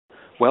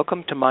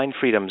Welcome to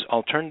MindFreedom's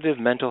Alternative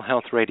Mental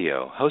Health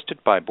Radio,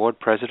 hosted by Board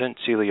President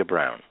Celia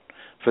Brown.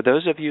 For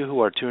those of you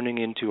who are tuning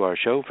into our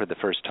show for the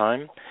first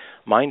time,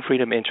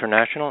 MindFreedom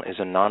International is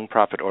a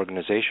nonprofit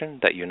organization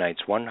that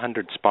unites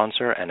 100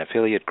 sponsor and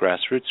affiliate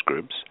grassroots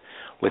groups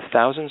with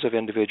thousands of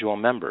individual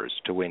members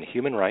to win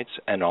human rights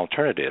and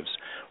alternatives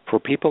for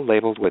people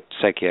labeled with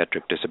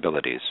psychiatric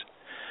disabilities.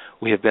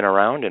 We have been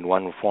around in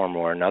one form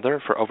or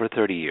another for over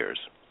 30 years.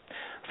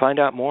 Find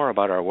out more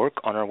about our work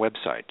on our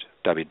website,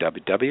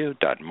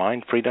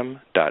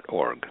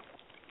 www.mindfreedom.org.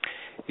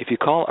 If you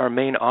call our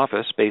main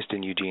office based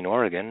in Eugene,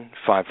 Oregon,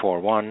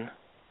 541-345-9106,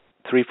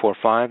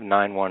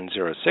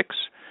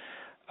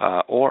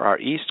 or our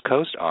East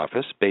Coast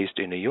office based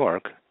in New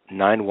York,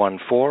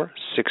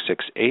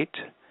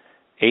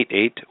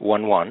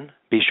 914-668-8811,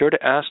 be sure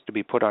to ask to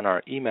be put on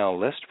our email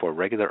list for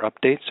regular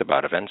updates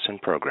about events and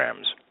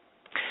programs.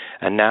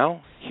 And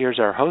now, here's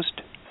our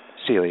host,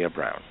 Celia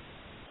Brown.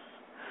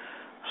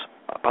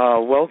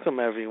 Welcome,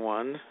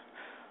 everyone.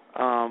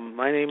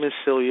 My name is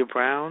Celia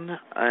Brown,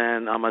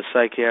 and I'm a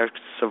psychiatric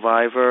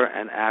survivor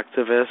and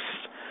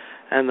activist,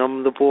 and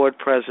I'm the board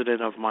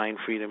president of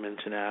MindFreedom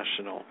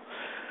International.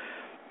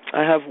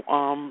 I have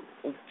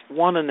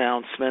one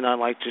announcement I'd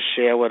like to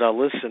share with our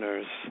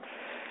listeners.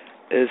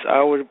 Is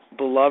our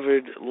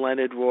beloved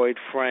Leonard Lloyd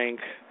Frank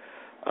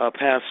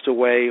passed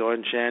away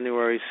on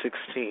January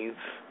 16th.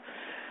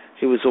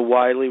 He was a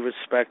widely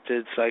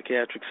respected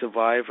psychiatric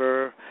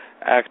survivor,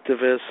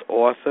 activist,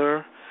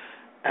 author,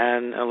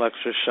 and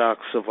electroshock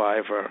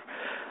survivor.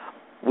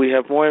 We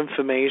have more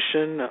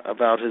information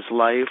about his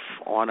life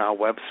on our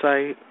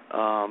website,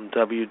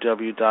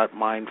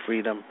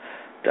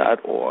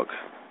 www.mindfreedom.org.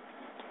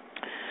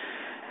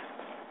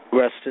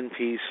 Rest in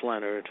peace,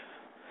 Leonard.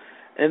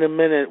 In a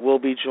minute, we'll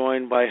be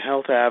joined by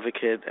health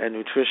advocate and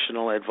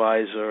nutritional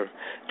advisor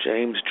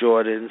James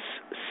Jordan,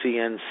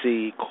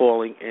 CNC,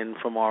 calling in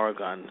from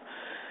Oregon.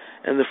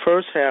 In the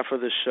first half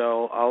of the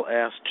show, I'll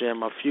ask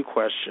Jim a few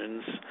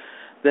questions.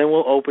 Then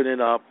we'll open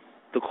it up,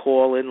 the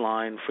call-in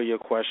line for your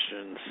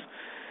questions.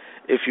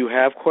 If you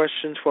have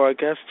questions for our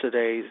guest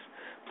today,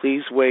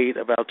 please wait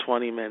about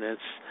 20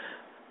 minutes.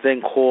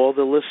 Then call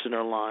the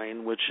listener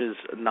line, which is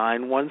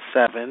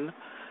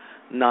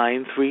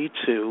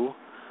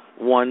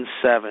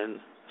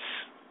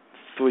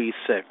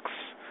 917-932-1736.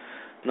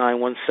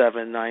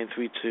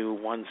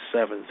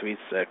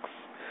 917-932-1736.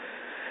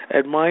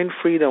 At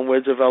MindFreedom,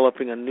 we're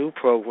developing a new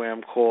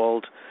program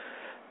called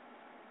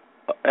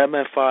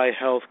MFI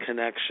Health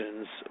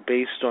Connections,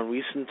 based on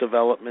recent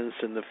developments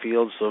in the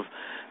fields of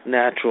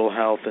natural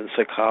health and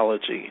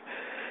psychology.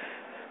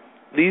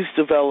 These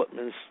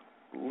developments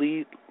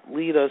lead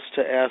us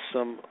to ask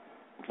some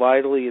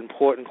vitally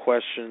important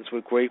questions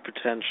with great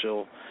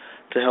potential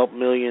to help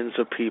millions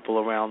of people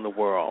around the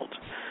world.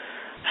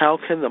 How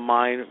can the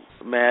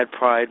Mad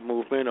Pride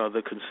movement or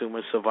the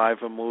Consumer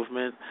Survivor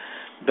movement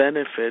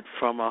benefit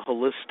from a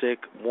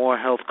holistic, more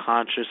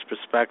health-conscious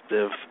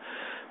perspective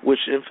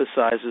which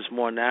emphasizes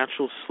more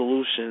natural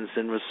solutions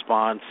in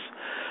response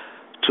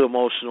to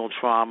emotional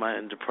trauma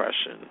and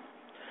depression?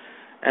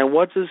 And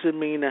what does it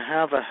mean to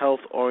have a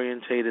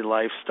health-orientated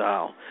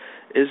lifestyle?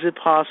 Is it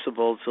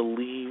possible to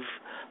leave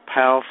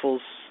powerful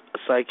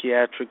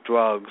psychiatric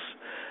drugs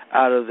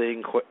out of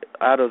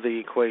the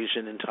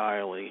equation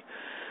entirely?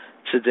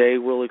 Today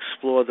we'll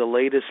explore the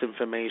latest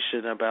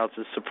information about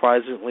the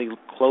surprisingly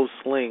close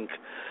link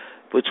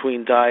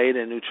between diet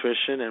and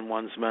nutrition and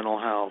one's mental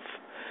health.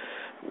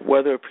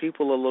 Whether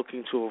people are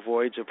looking to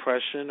avoid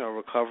depression or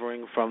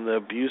recovering from the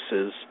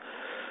abuses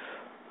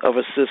of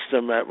a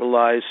system that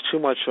relies too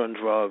much on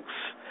drugs,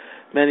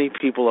 many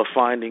people are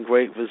finding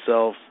great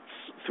results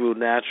through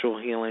natural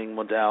healing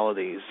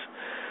modalities.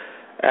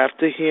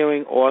 After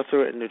hearing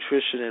author and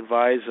nutrition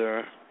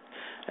advisor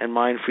and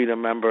MindFreedom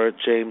member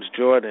James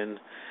Jordan,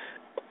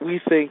 we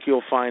think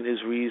you'll find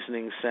his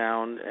reasoning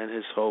sound and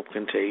his hope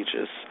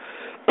contagious.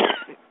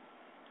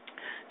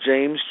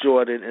 James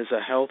Jordan is a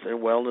health and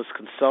wellness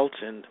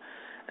consultant,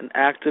 an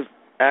active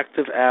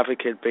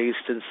advocate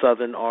based in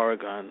Southern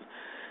Oregon.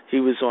 He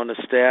was on the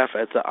staff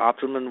at the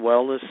Optimum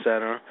Wellness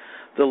Center,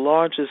 the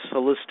largest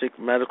holistic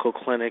medical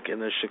clinic in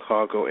the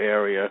Chicago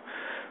area,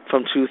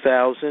 from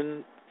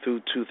 2000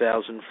 through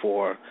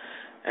 2004,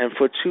 and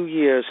for 2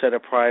 years had a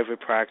private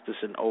practice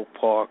in Oak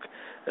Park,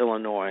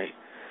 Illinois,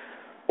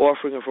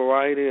 offering a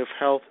variety of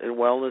health and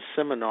wellness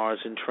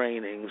seminars and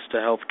trainings to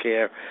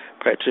healthcare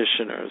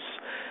practitioners.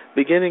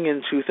 Beginning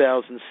in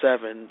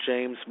 2007,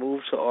 James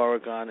moved to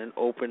Oregon and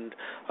opened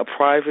a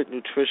private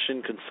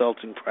nutrition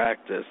consulting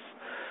practice,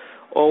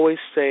 always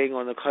staying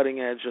on the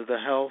cutting edge of the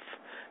health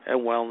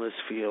and wellness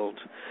field.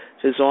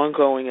 His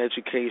ongoing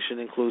education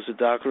includes a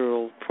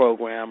doctoral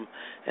program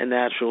in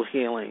natural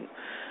healing.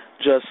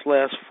 Just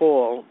last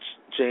fall,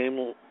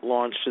 James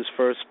launched his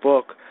first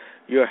book,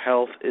 Your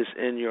Health is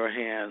in Your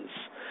Hands: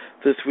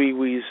 The 3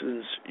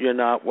 Reasons You're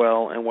Not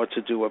Well and What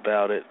to Do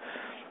About It.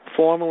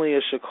 Formerly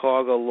a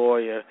Chicago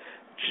lawyer,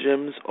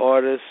 Jim's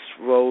artist's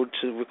road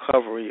to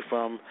recovery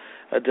from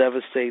a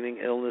devastating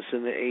illness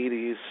in the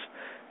 80s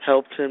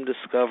helped him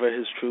discover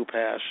his true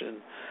passion,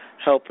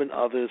 helping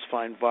others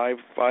find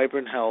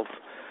vibrant health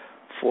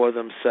for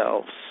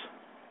themselves.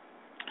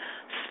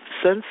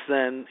 Since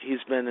then,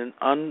 he's been an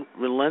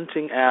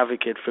unrelenting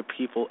advocate for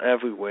people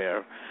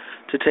everywhere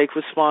to take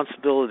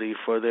responsibility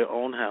for their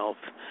own health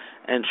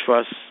and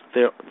trust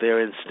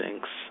their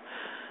instincts,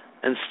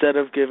 instead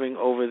of giving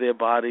over their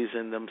bodies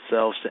and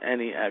themselves to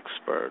any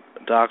expert,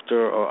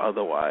 doctor or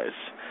otherwise.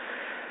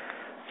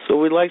 So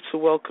we'd like to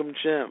welcome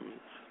Jim.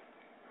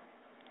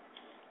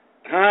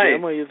 Hi.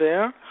 Jim, are you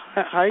there?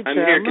 Hi, Jim. I'm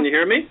here. Can you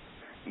hear me?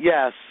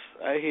 Yes,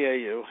 I hear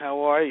you.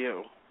 How are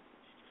you?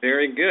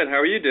 Very good. How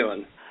are you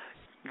doing?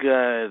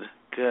 Good.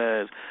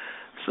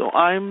 So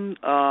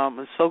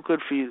it's so good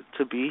for you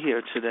to be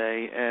here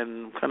today,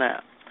 and I'm going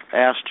to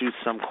ask you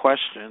some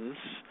questions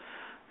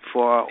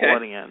for our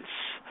audience.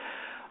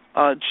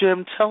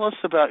 Jim, tell us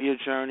about your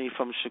journey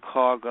from a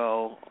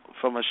Chicago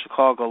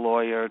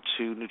lawyer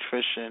to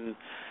nutrition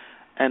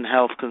and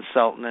health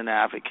consultant and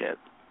advocate.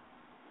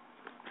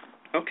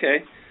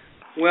 Okay.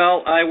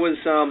 Well, I was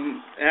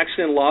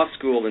actually in law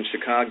school in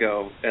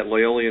Chicago at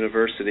Loyola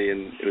University,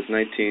 and it was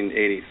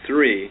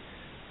 1983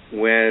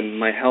 when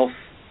my health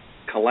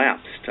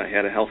collapsed. I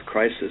had a health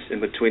crisis in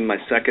between my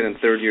second and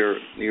third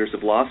years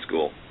of law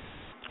school.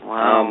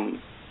 Wow.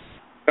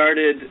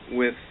 Started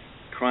with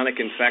chronic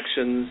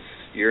infections,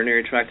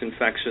 urinary tract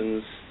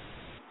infections,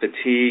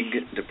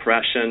 fatigue,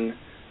 depression,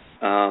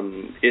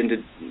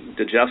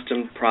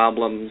 indigestion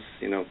problems,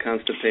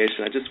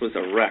 constipation. I just was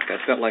a wreck. I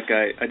felt like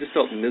I just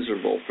felt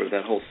miserable for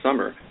that whole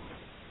summer.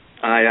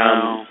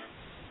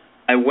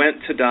 I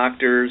went to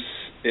doctors,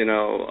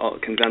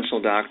 conventional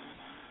doctors.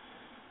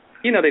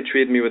 They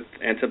treated me with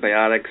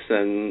antibiotics,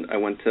 and I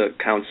went to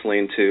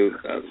counseling, to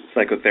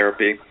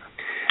psychotherapy,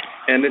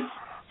 and then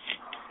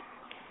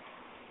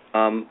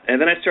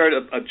I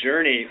started a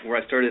journey where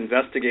I started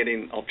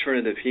investigating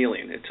alternative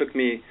healing. It took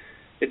me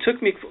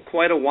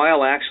quite a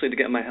while actually to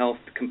get my health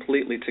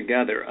completely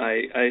together.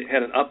 I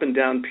had an up and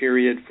down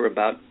period for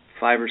about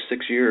 5 or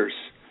 6 years,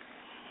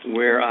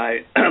 where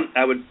I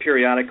would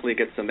periodically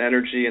get some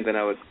energy, and then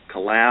I would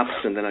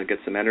collapse, and then I'd get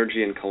some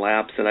energy and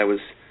collapse. And I was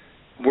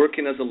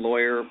working as a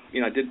lawyer.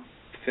 I did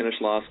finish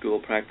law school,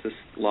 practiced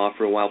law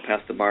for a while,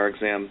 passed the bar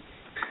exam,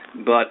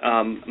 but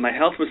my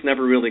health was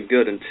never really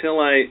good until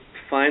I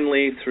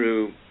finally,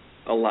 through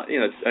a lot,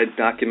 I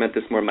document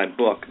this more in my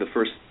book, the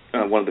first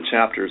one of the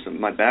chapters of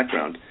my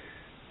background.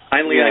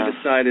 Finally, I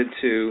decided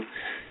to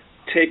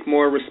take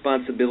more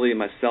responsibility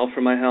myself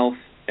for my health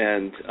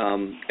and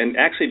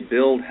actually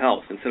build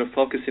health instead of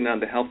focusing on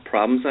the health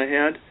problems I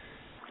had.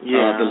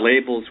 The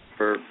labels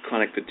were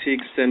chronic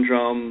fatigue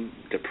syndrome,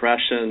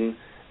 depression,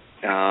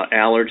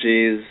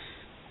 allergies,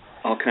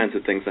 all kinds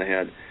of things I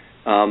had.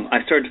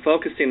 I started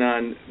focusing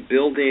on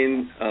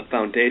building a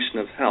foundation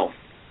of health.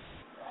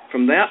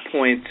 From that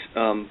point,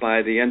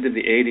 by the end of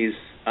the 80s,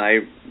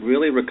 I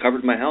really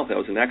recovered my health. I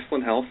was in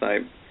excellent health.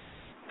 I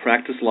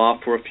practiced law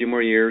for a few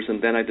more years,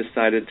 and then I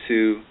decided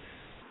to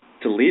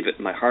leave it.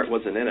 My heart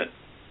wasn't in it.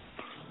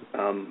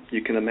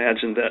 You can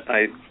imagine that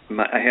I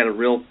had a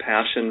real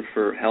passion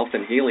for health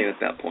and healing at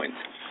that point.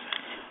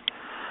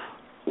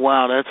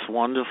 Wow, that's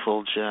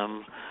wonderful,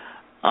 Jim.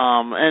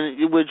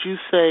 And would you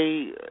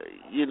say,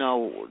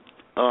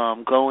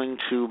 going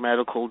to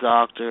medical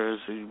doctors,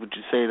 would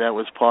you say that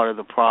was part of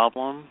the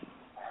problem?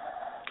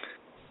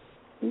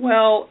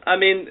 Well,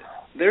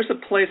 there's a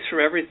place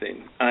for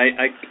everything.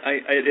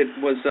 It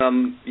was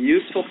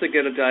useful to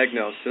get a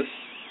diagnosis,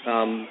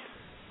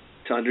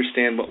 to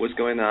understand what was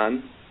going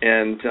on,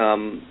 and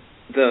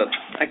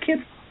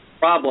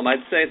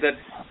I'd say that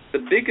the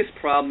biggest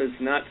problem is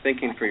not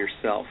thinking for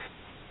yourself,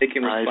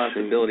 taking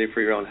responsibility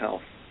for your own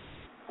health.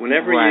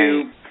 Whenever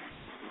you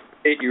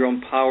take your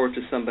own power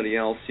to somebody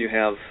else, you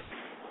have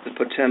the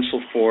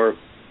potential for,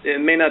 it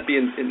may not be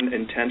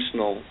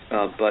intentional,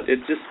 but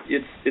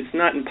it's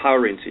not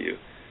empowering to you.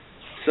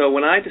 So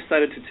when I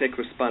decided to take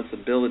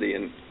responsibility,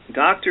 and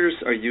doctors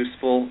are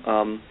useful,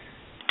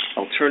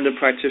 alternative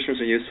practitioners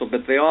are useful,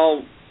 but they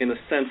all, in a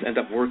sense, end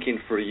up working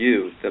for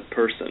you, the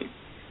person.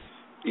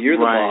 You're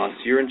the boss.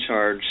 You're in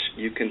charge.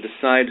 You can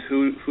decide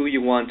who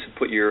you want to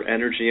put your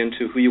energy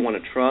into, who you want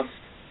to trust.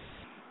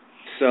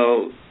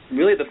 So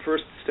really the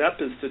first step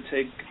is to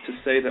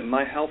say that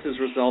my health is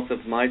a result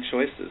of my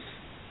choices.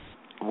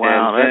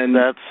 Wow,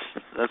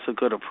 that's a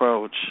good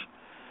approach.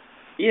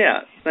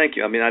 Yeah, thank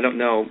you. I don't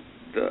know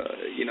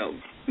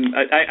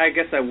I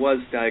guess I was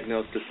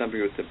diagnosed to some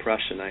degree with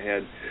depression. I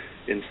had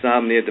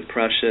insomnia,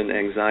 depression,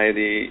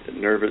 anxiety, a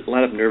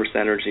lot of nervous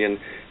energy,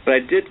 but I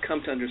did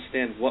come to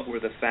understand what were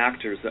the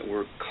factors that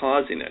were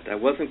causing it. I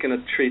wasn't going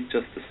to treat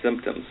just the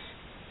symptoms.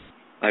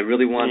 I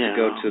really wanted to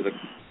go to the.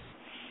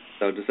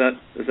 So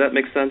does that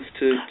make sense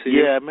to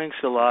you? Yeah, it makes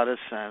a lot of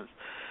sense.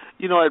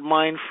 At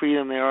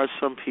MindFreedom, there are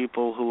some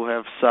people who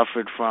have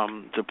suffered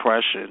from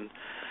depression,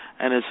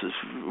 and it's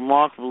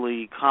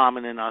remarkably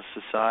common in our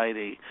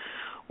society.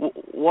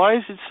 Why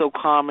is it so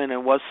common,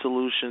 and what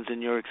solutions,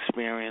 in your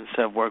experience,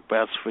 have worked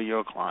best for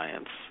your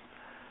clients?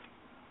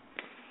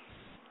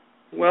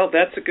 Well,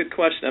 that's a good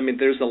question.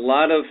 There's a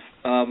lot of,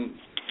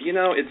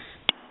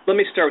 let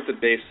me start with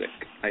the basic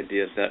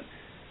idea that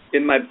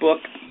in my book,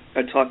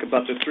 I talk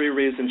about the 3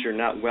 reasons you're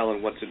not well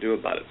and what to do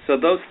about it. So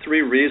those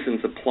 3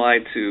 reasons apply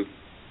to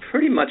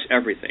pretty much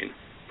everything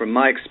from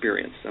my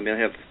experience. I mean, I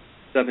have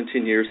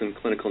 17 years in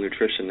clinical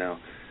nutrition now.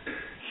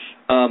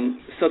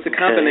 So it's a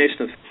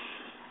combination of,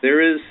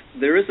 there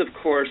is of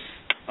course,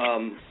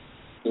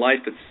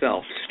 life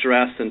itself,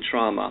 stress and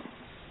trauma,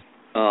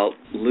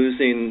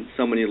 losing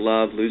someone you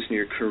love, losing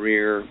your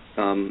career,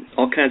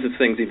 all kinds of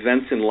things,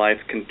 events in life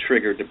can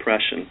trigger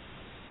depression.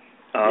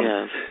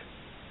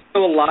 So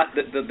a lot,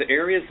 the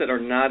areas that are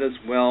not as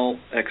well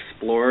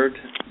explored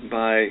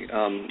by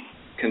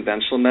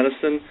conventional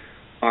medicine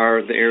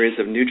are the areas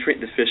of nutrient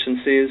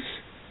deficiencies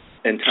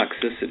and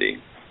toxicity.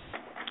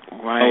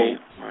 Right.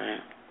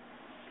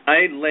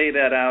 I lay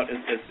that out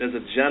as a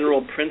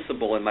general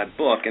principle in my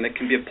book, and it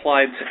can be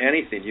applied to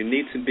anything.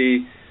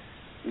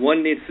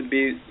 One needs to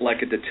be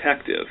like a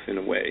detective in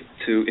a way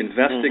to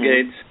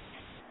investigate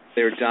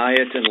their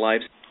diet and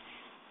lifestyle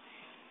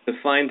to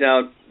find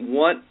out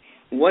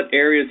what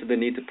areas do they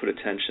need to put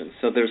attention.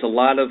 So there's a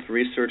lot of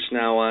research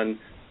now on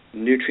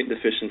nutrient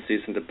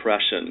deficiencies and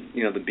depression.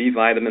 You know, the B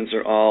vitamins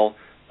are all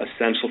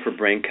essential for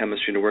brain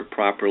chemistry to work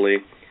properly.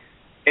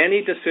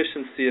 Any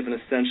deficiency of an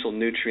essential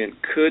nutrient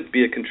could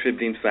be a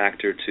contributing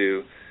factor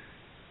to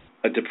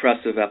a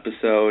depressive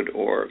episode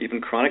or even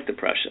chronic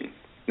depression.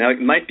 Now,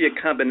 it might be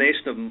a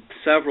combination of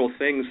several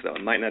things, though.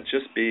 It might not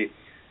just be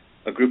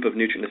a group of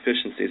nutrient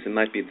deficiencies. It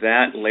might be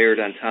that layered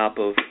on top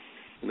of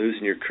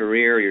losing your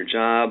career, your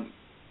job,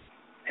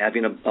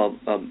 having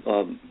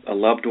a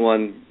loved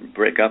one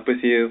break up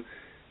with you,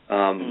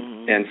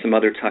 and some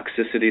other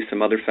toxicity,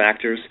 some other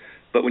factors.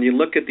 But when you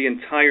look at the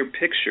entire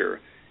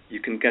picture, you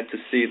can get to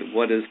see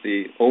what is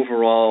the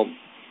overall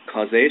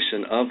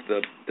causation of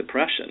the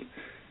depression.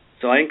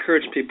 So I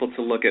encourage people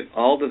to look at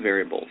all the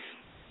variables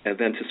and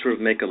then to sort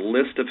of make a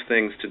list of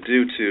things to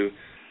do to,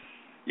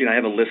 I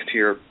have a list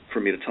here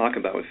for me to talk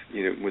about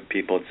with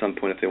people at some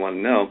point if they want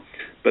to know,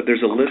 but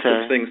there's a list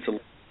of things to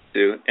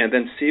do and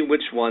then see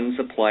which ones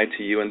apply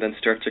to you and then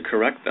start to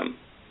correct them.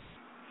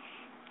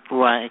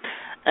 Right.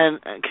 And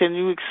can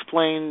you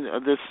explain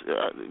this,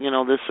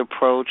 this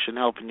approach in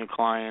helping your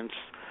clients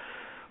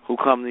who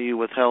come to you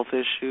with health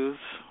issues?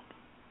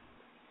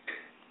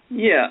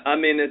 Yeah, I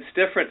mean, it's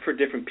different for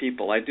different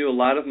people. I do a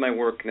lot of my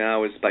work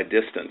now is by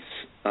distance.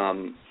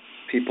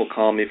 People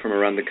call me from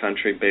around the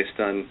country based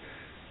on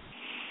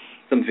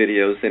some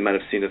videos they might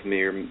have seen of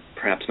me or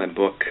perhaps my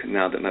book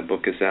now that my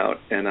book is out.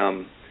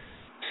 And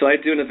so I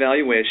do an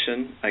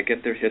evaluation. I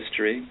get their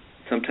history.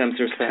 Sometimes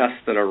there's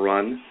tests that are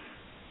run.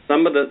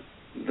 Some of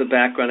the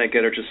background I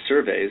get are just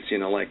surveys,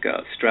 like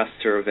a stress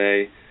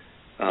survey,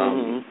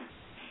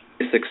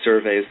 basic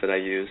surveys that I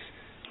use.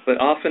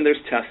 But often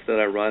there's tests that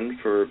I run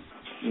for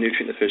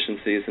nutrient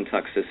deficiencies and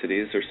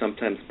toxicities, or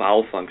sometimes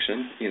bowel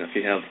function.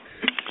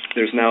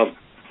 There's now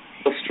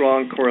a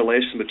strong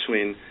correlation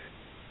between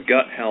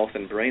gut health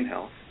and brain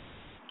health.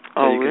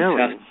 Oh,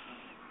 really?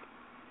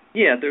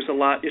 Yeah, there's a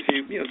lot. If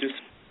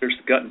there's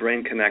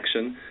gut-brain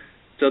connection.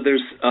 So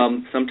there's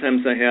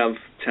sometimes I have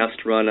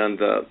tests run on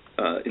the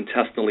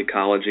intestinal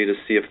ecology to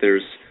see if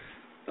there's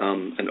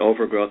an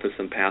overgrowth of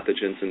some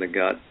pathogens in the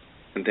gut.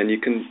 And then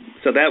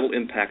so that will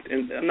impact,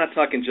 and I'm not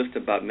talking just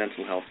about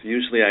mental health.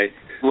 Usually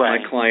my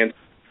clients,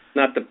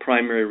 not the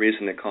primary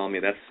reason they call me,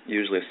 that's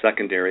usually a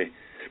secondary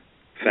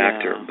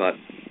factor. Yeah. But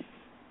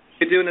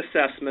I do an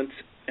assessment,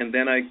 and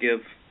then I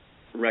give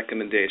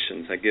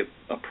recommendations. I give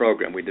a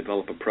program. We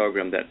develop a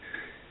program that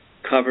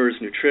covers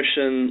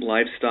nutrition,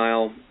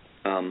 lifestyle,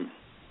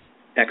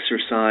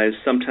 exercise.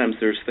 Sometimes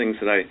there's things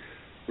that I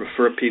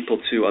refer people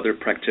to other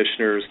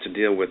practitioners to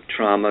deal with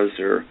traumas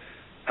or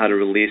how to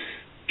release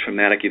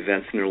traumatic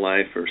events in their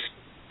life or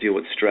deal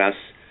with stress.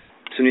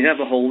 So when you have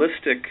a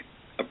holistic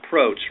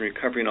approach in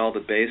recovering all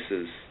the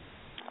bases,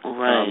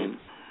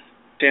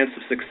 chance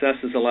of success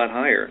is a lot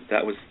higher.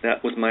 That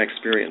was my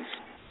experience,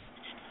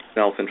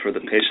 myself and for the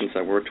patients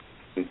I worked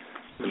with in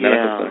the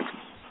medical clinic.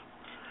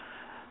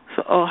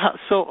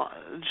 So,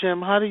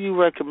 Jim, how do you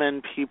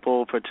recommend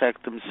people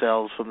protect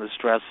themselves from the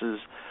stresses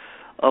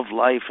of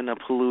life in a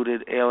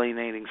polluted,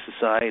 alienating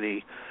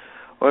society?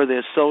 Or are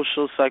there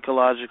social,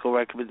 psychological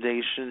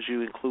recommendations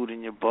you include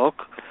in your book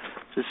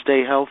to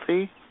stay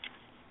healthy?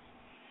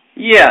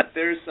 Yeah,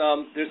 there's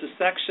a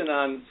section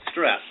on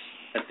stress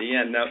at the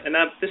end. Now,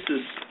 this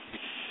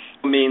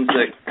means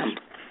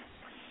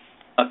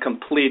a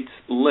complete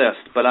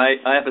list, but I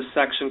have a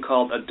section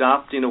called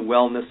Adopting a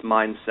Wellness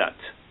Mindset.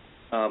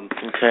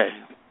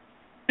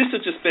 This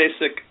is just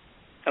basic,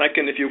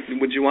 and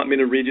would you want me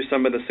to read you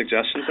some of the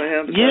suggestions I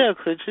have? Yeah,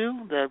 could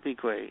you? That'd be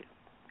great.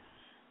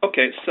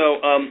 Okay, so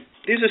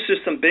these are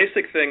just some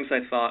basic things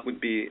I thought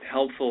would be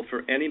helpful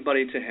for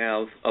anybody to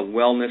have a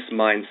wellness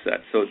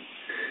mindset. So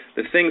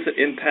the things that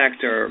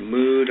impact our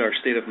mood, our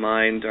state of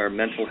mind, our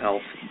mental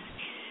health.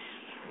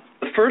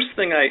 The first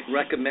thing I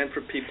recommend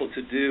for people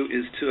to do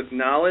is to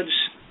acknowledge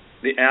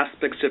the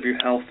aspects of your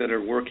health that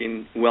are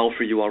working well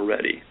for you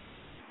already.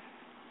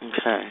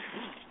 Okay.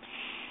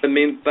 I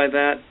mean by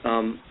that,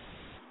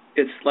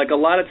 it's like a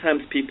lot of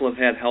times people have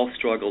had health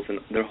struggles, and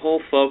their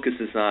whole focus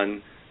is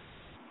on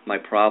my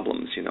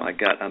problems.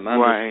 I'm on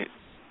right.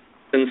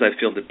 this, I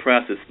feel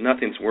depressed.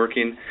 Nothing's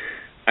working.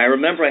 I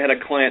remember I had a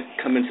client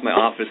come into my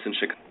office in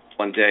Chicago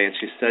one day, and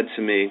she said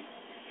to me,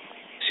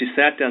 she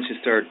sat down, she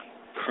started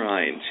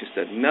crying. She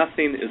said,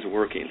 "Nothing is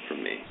working for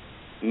me.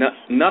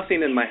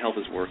 Nothing in my health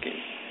is working."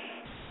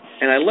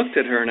 And I looked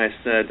at her and I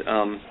said,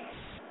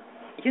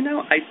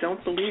 I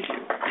don't believe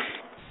you.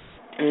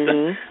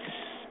 Mm-hmm.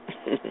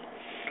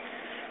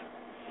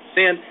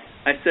 And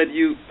I said,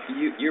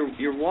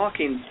 you're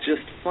walking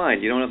just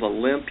fine. You don't have a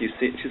limp. She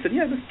said,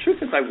 "Yeah, the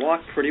truth is I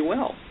walk pretty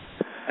well."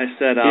 I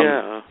said,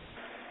 yeah.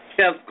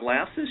 "You have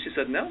glasses?" She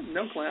said, "No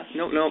glass,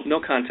 no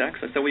contacts."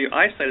 I said, "Well, your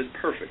eyesight is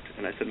perfect."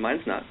 And I said,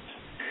 "Mine's not."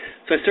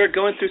 So I started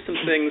going through some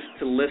things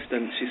to list,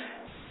 and she's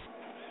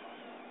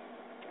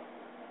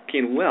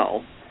working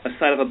well,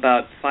 aside of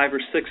about 5 or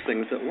 6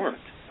 things that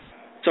weren't.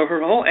 So her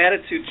whole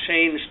attitude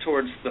changed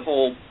towards the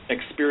whole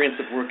experience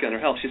of working on her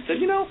health. She said,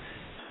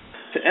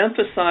 to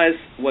emphasize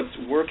what's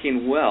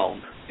working well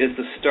is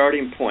the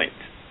starting point,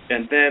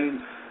 and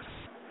then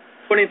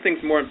putting things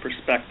more in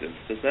perspective.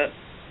 Does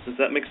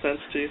that make sense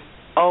to you?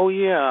 Oh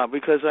yeah,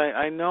 because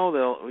I know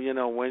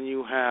that when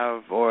you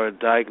have or are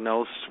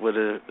diagnosed with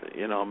a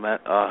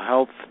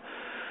health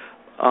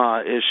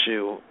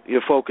issue,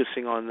 you're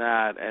focusing on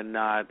that and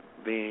not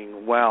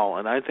being well,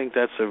 and I think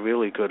that's a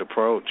really good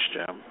approach,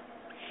 Jim.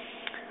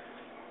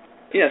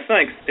 Yeah,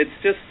 thanks. It's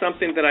just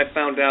something that I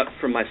found out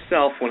for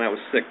myself when I was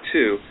sick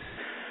too.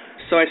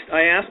 So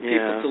I asked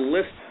people to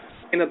list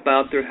something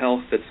about their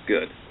health that's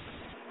good.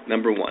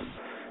 Number 1.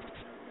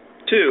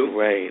 2.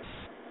 Right.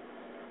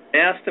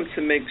 Ask them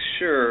to make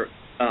sure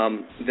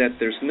that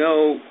there's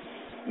no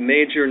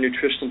major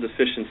nutritional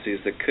deficiencies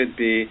that could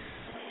be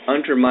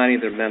undermining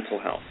their mental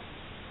health.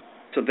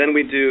 So then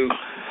we do,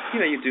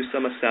 you do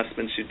some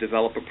assessments. You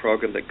develop a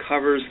program that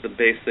covers the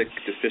basic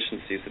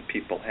deficiencies that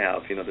people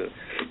have. The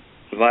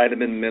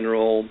vitamin,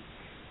 mineral,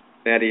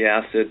 fatty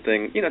acid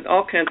thing.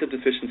 All kinds of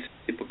deficiencies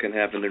people can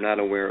have, and they're not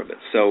aware of it.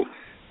 So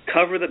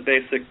cover the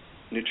basic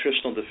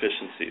nutritional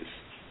deficiencies.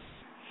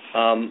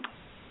 The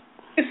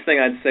next thing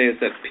I'd say is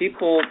that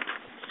people,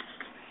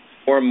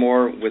 more and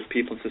more with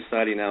people in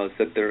society now, is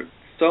that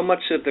so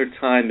much of their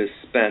time is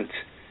spent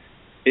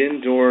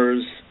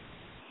indoors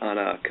on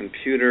a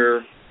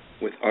computer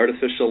with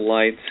artificial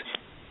light.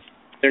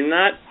 They're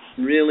not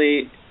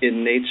really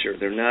in nature.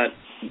 They're not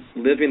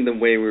living the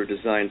way we were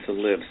designed to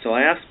live. So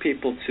I ask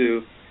people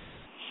to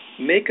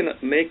make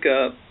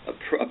a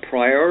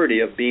priority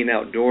of being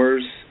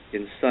outdoors,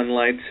 in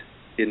sunlight,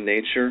 in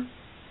nature.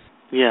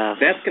 Yeah.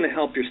 That's going to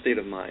help your state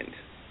of mind.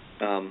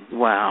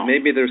 Wow.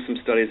 Maybe there's some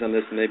studies on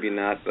this, maybe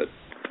not, but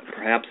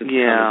perhaps it's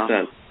common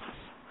sense.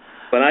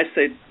 But I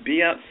say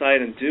be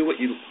outside and do what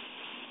you...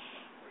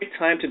 Take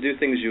time to do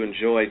things you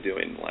enjoy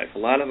doing in life. A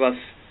lot of us,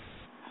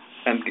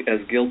 I'm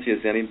as guilty as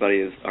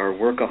anybody, are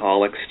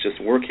workaholics,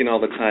 just working all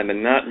the time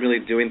and not really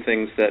doing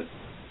things that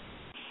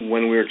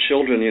when we were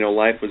children,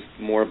 life was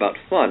more about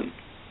fun.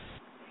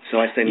 So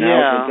I say now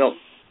as an adult,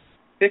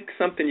 pick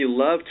something you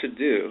love to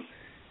do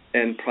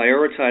and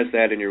prioritize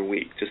that in your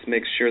week. Just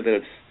make sure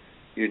that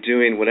you're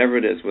doing whatever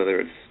it is, whether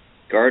it's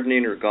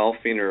gardening or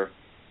golfing or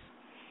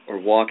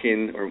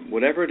walking or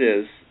whatever it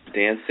is,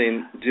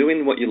 dancing,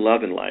 doing what you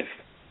love in life.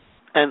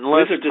 And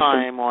less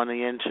time on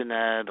the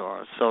internet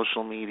or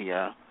social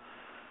media,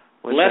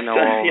 which I know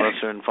all of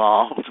us are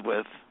involved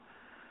with.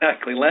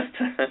 Exactly, less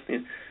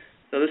time.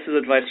 So this is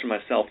advice for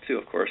myself too,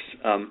 of course.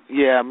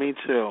 Yeah, me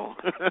too.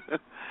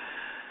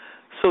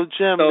 So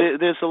Jim,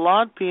 there's a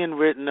lot being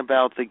written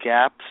about the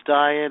GAPS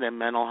diet and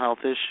mental health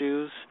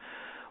issues.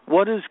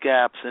 What is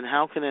GAPS, and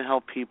how can it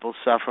help people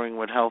suffering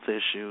with health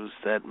issues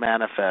that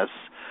manifest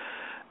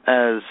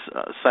as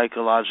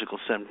psychological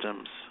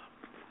symptoms?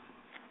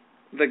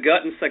 The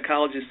gut and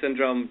psychology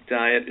syndrome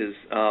diet is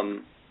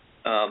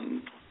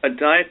a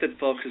diet that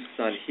focuses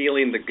on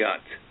healing the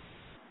gut.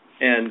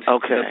 And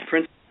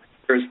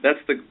that's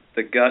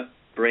the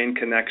gut-brain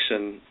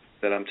connection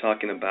that I'm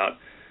talking about.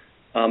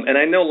 And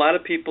I know a lot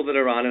of people that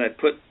are on it. I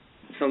put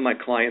some of my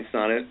clients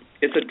on it.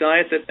 It's a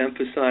diet that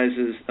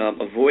emphasizes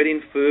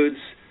avoiding foods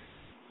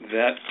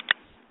that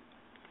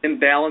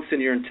imbalance in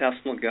your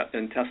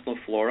intestinal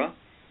flora.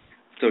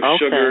 So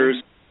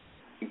sugars,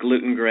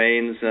 gluten,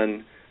 grains,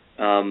 and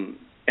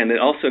it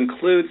also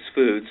includes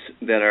foods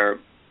that are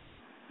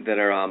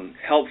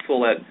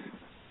helpful at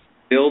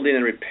building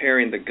and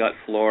repairing the gut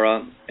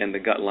flora and the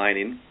gut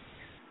lining.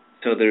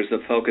 So there's a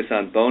focus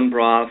on bone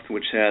broth,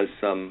 which has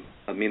some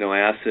amino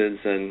acids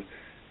and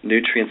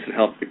nutrients that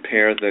help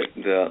repair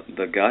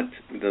the gut.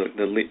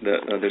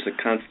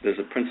 There's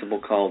a principle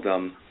called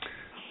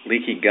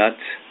leaky gut,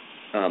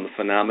 a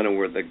phenomenon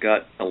where the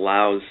gut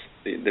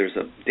there's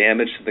a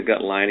damage to the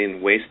gut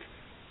lining, waste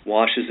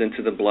washes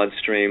into the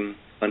bloodstream,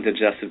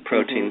 undigested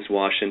proteins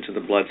wash into the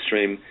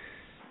bloodstream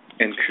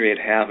and create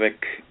havoc,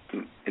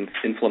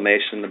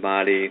 inflammation in the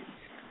body,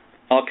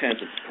 all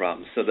kinds of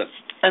problems. So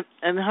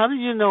and how do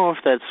you know if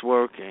that's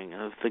working,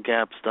 if the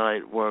GAPS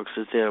diet works?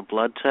 Is there a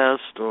blood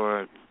test,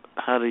 or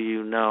how do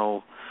you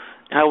know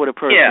How would a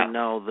person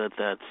know that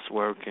that's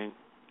working?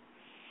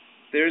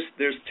 There's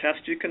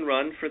tests you can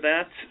run for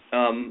that.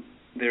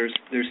 There's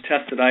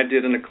tests that I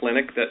did in a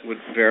clinic that would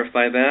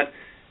verify that,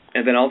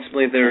 and then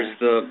ultimately there's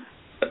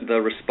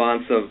the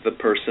response of the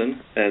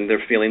person, and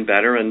they're feeling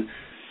better, and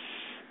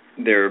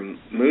their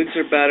moods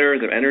are better,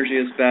 their energy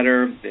is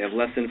better, they have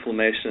less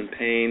inflammation and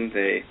pain.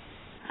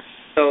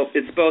 So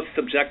it's both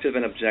subjective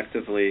and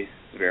objectively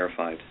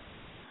verified.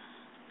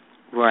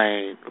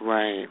 Right.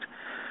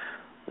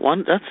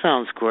 That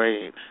sounds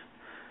great.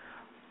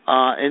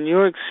 In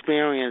your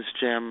experience,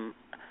 Jim,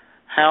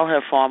 how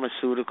have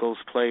pharmaceuticals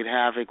played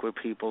havoc with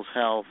people's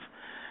health,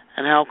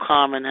 and how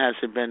common has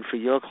it been for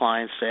your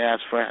clients to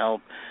ask for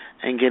help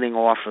and getting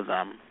off of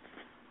them?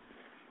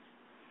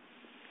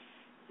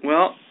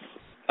 Well,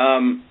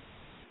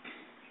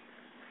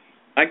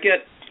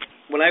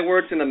 when I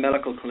worked in a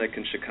medical clinic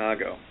in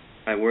Chicago,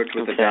 I worked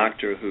with a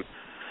doctor whose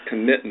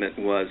commitment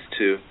was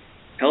to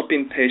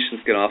helping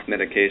patients get off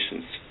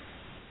medications.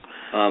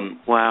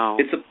 Wow.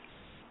 It's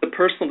a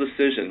personal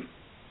decision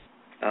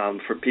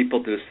for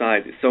people to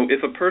decide. So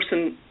if a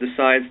person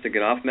decides to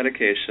get off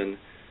medication,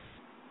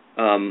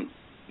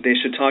 they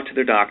should talk to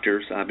their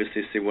doctors,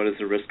 obviously see what is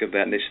the risk of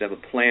that, and they should have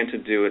a plan to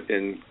do it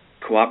in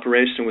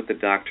cooperation with the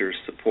doctor's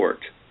support.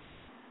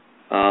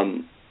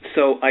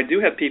 So I do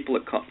have people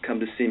that come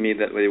to see me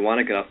that they want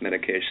to get off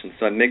medication,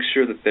 so I make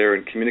sure that they're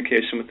in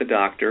communication with the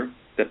doctor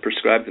that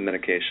prescribed the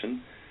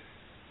medication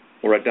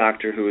or a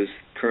doctor who is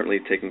currently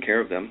taking care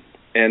of them.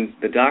 And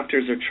the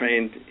doctors are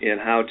trained in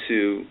how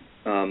to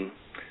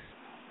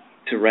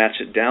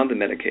ratchet down the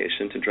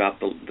medication, to drop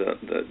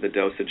the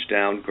dosage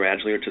down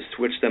gradually, or to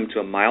switch them to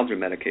a milder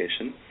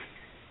medication.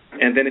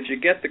 And then if you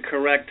get the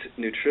correct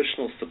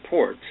nutritional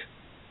support,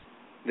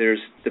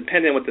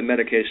 depending on what the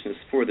medication is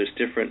for, there's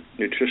different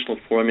nutritional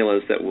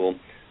formulas that will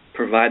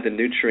provide the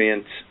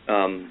nutrient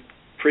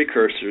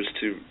precursors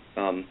to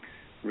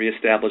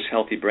reestablish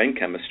healthy brain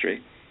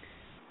chemistry.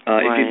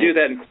 If you do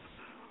that in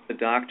a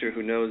doctor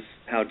who knows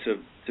how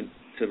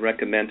to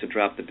recommend to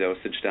drop the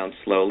dosage down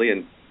slowly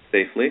and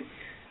safely,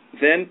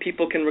 then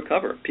people can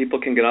recover.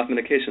 People can get off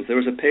medications. There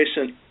was a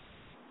patient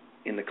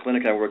in the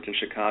clinic I worked in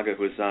Chicago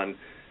who was on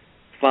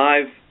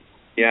 5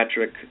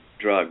 psychiatric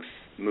drugs,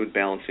 mood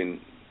balancing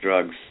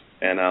drugs,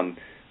 and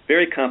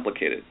very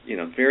complicated,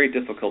 very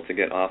difficult to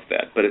get off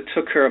that. But it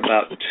took her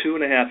about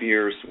 2.5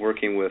 years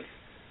working with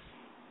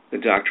the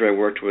doctor I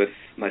worked with,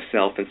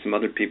 myself, and some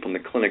other people in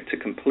the clinic to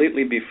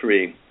completely be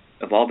free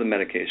of all the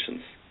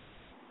medications.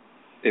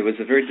 It was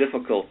a very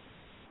difficult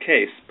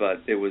case,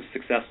 but it was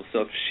successful.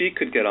 So if she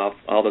could get off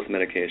all those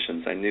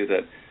medications, I knew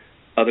that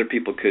other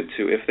people could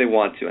too, if they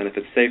want to, and if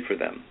it's safe for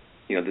them.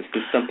 This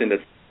is something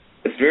that's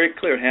very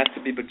clear. It has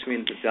to be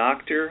between the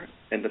doctor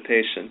and the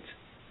patient.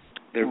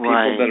 There are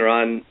people that are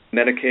on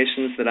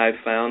medications that I've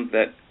found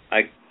that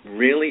I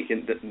really,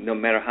 no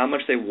matter how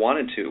much they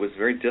wanted to, it was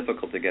very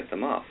difficult to get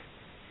them off.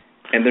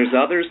 And there's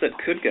others that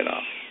could get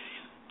off.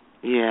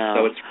 Yeah.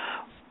 So it's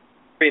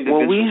very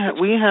individual.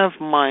 Well, we have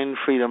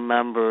MindFreedom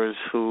members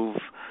who've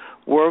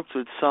worked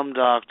with some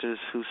doctors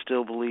who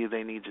still believe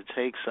they need to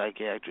take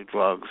psychiatric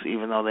drugs,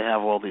 even though they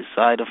have all these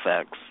side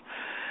effects.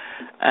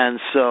 And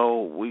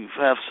so we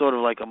have sort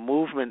of like a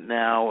movement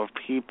now of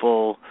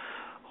people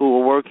who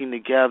are working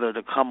together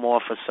to come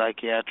off of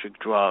psychiatric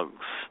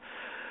drugs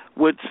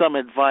with some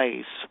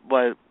advice.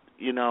 But,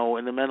 in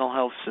the mental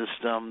health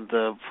system,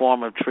 the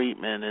form of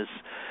treatment is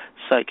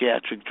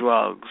psychiatric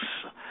drugs.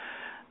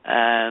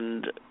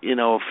 And,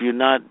 if you're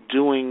not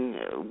doing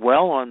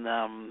well on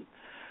them,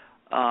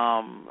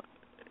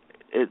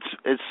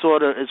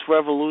 it's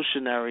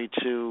revolutionary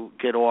to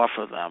get off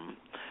of them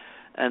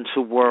and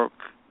to work,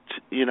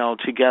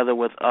 together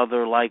with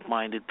other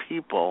like-minded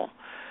people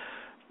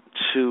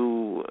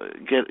to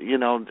get,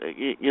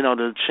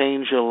 to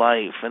change your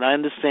life. And I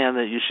understand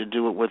that you should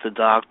do it with a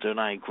doctor, and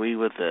I agree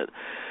with it.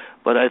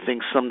 But I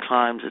think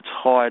sometimes it's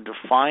hard to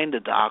find a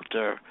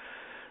doctor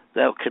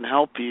that can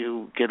help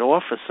you get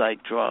off of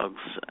psych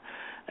drugs.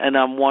 And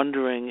I'm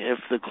wondering if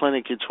the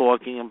clinic you're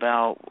talking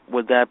about,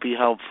 would that be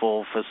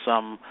helpful for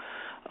some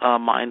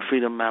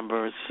MindFreedom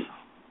members?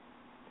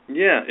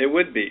 Yeah, it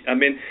would be. I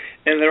mean,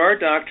 and there are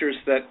doctors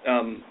that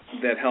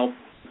help.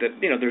 That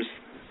there's,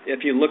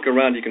 if you look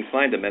around, you can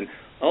find them. And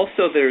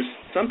also, there's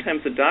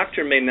sometimes the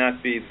doctor may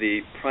not be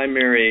the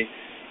primary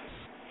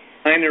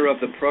designer of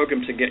the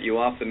program to get you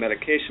off the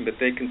medication, but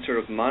they can sort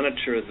of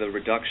monitor the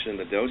reduction in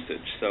the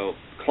dosage. So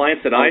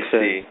clients that I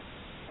see,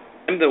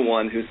 I'm the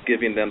one who's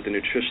giving them the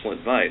nutritional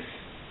advice,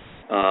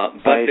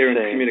 but they're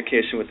in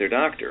communication with their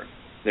doctor.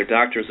 Their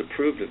doctor's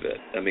approved of it.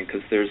 I mean,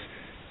 because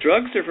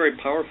drugs are very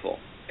powerful,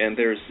 and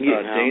there's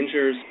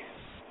dangers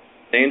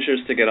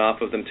to get off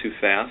of them too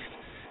fast.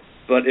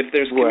 But if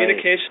there's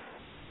communication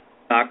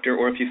with the doctor,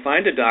 or if you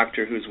find a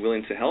doctor who's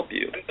willing to help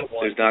you,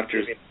 there's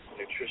doctors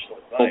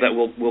that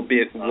will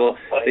be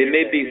they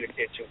may be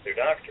communication with their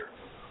doctor.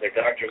 Their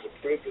doctor's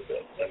approved of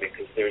it. I mean,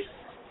 because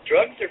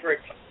drugs are very.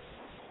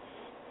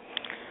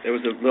 There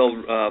was a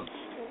little.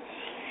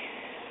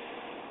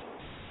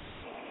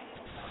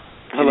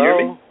 Hello. Can you hear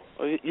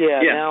me?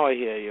 Yeah, now I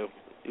hear you.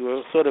 You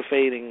were sort of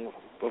fading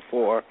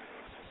before.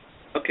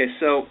 Okay,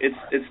 so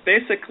it's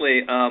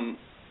basically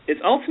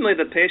it's ultimately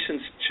the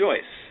patient's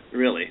choice,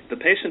 really. The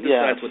patient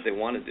decides what they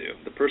want to do.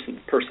 The person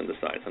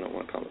decides. I don't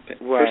want to call it the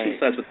patient. The person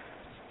decides what,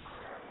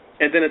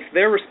 and then it's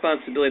their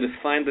responsibility to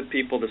find the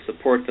people to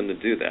support them to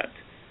do that.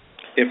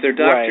 If their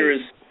doctor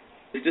is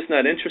just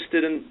not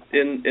interested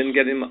in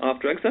getting them off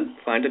drugs, then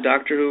find a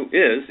doctor who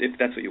is, if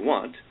that's what you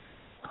want.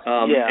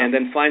 And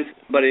then find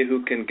somebody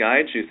who can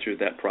guide you through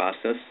that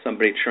process,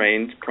 somebody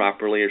trained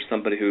properly or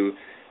somebody who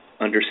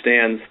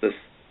understands this.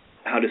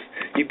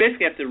 You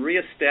basically have to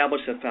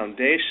reestablish a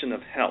foundation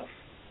of health.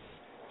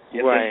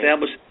 You have to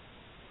establish a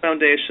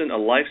foundation, a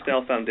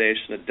lifestyle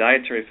foundation, a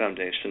dietary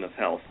foundation of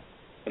health,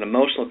 an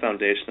emotional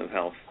foundation of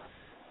health,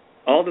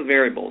 all the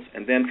variables.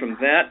 And then from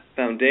that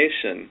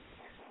foundation,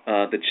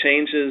 the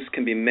changes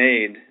can be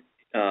made,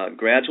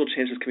 gradual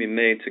changes can be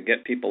made to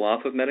get people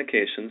off of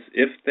medications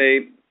if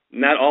they,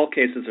 not all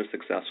cases are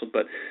successful,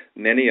 but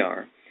many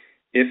are,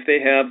 if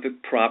they have the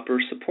proper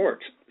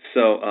support.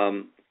 So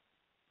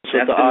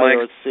that's the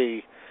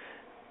IRC.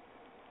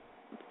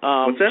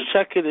 What's that?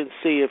 Check it and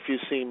see if you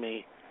see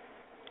me.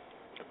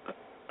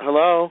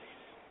 Hello?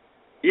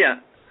 Yeah,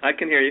 I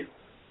can hear you.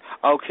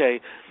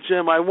 Okay.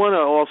 Jim, I want to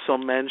also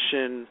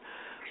mention,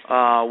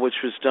 which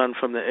was done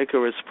from the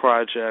Icarus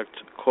Project,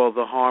 called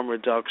the harm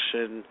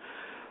reduction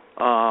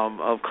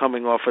of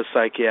coming off of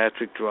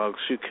psychiatric drugs.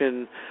 You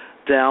can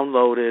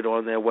download it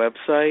on their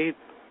website.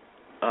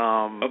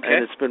 And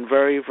it's been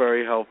very,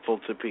 very helpful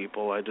to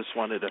people. I just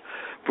wanted to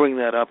bring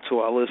that up to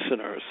our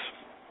listeners.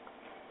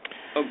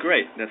 Oh,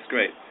 great! That's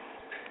great.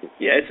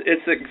 Yeah, it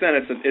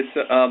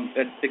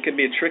can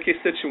be a tricky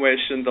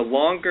situation. The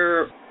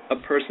longer a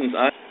person's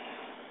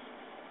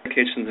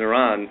medications are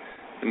on,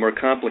 the more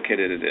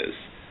complicated it is.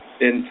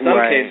 In some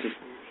cases,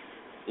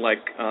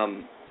 like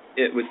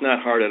it was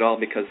not hard at all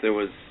because there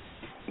was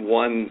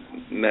one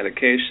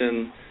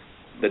medication.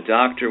 The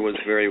doctor was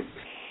very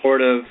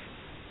supportive.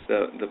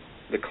 The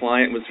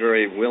client was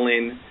very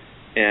willing,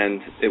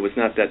 and it was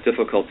not that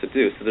difficult to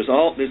do. So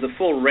there's a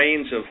full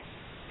range of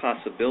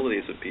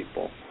possibilities of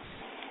people.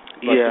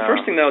 But the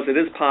first thing, though, is it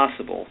is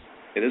possible.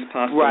 It is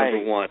possible,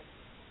 number one.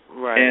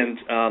 Right. And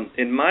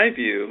in my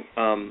view,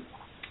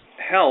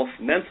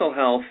 mental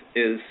health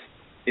is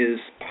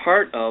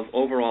part of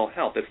overall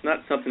health. It's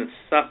not something that's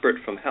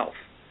separate from health.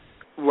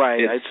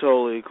 Right, I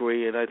totally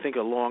agree. And I think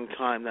a long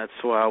time that's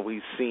how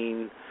we've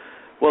seen,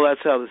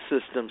 that's how the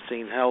system's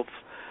seen health.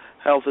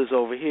 Health is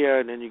over here,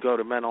 and then you go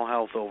to mental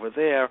health over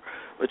there.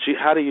 But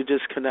how do you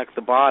disconnect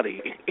the body,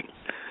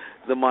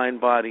 the mind,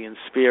 body, and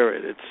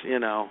spirit? It's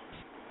Yeah,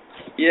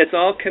 it's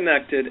all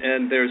connected,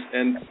 and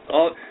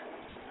I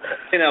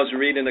was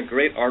reading a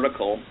great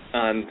article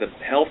on the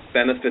health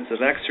benefits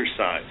of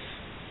exercise.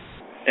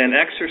 And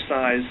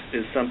exercise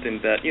is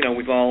something that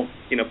we've all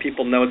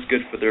people know it's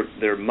good for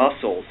their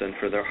muscles and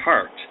for their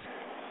heart.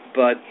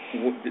 But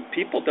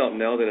people don't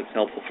know that it's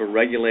helpful for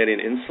regulating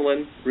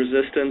insulin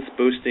resistance,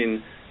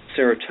 boosting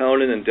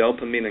serotonin and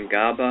dopamine and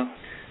GABA.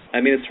 I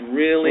mean, it's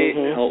really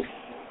helpful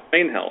for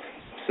brain health.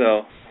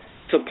 So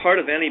part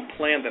of any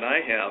plan that I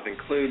have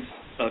includes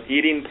an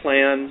eating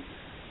plan,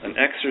 an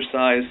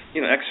exercise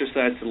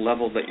to the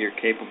level that you're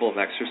capable of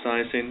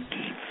exercising,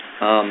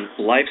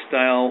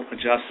 lifestyle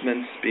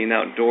adjustments, being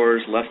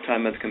outdoors, less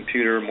time at the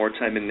computer, more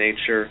time in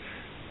nature,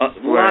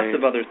 lots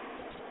of other.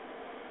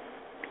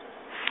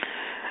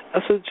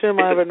 So, Jim,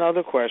 I have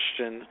another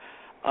question.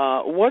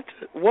 What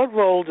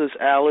role does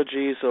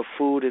allergies or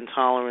food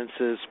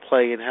intolerances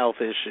play in health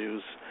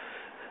issues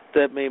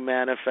that may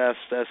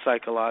manifest as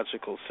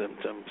psychological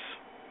symptoms?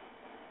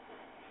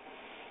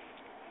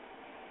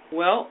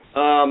 Well,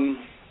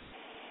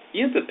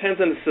 it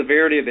depends on the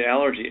severity of the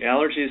allergy.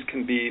 Allergies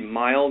can be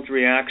mild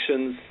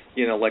reactions,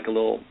 like a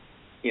little,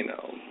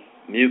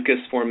 mucus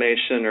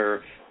formation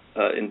or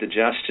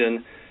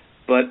indigestion.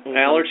 But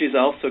allergies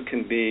also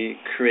can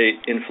create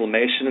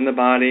inflammation in the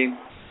body,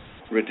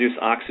 reduce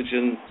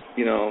oxygen,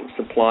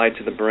 supply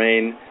to the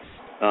brain.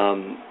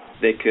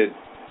 They could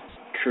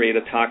create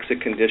a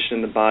toxic condition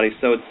in the body.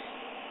 So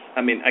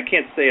I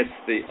can't say it's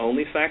the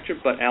only factor,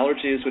 but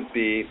allergies would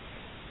be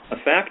a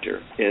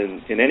factor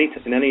in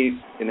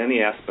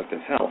any aspect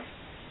of health.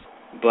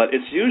 But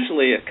it's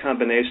usually a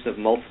combination of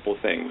multiple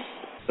things.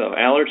 So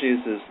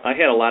allergies I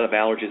had a lot of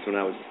allergies when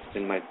I was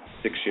in my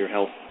 6-year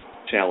health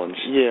challenge.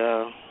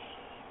 Yeah.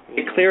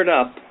 It cleared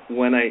up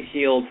when I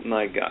healed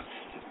my gut.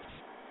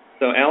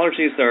 So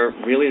allergies are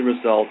really a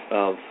result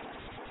of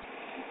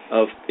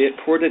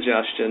poor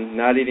digestion,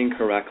 not eating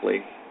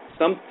correctly.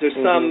 There's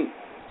some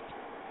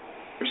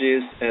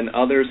allergies, and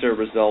others are a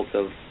result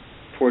of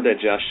poor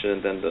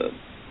digestion. Then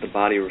the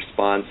body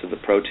responds to the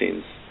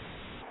proteins,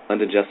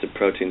 undigested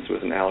proteins,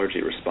 with an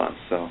allergy response.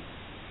 So.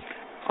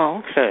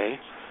 Okay.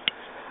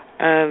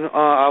 And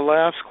our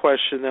last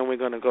question, then we're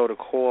going to go to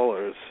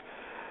callers.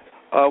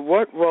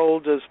 What role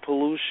does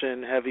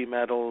pollution, heavy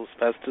metals,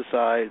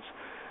 pesticides,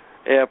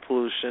 air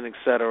pollution,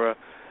 etc.,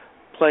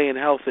 play in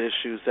health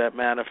issues that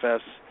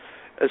manifest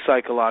as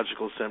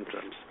psychological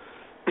symptoms?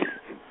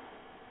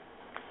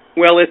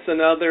 Well, it's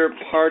another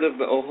part of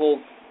the whole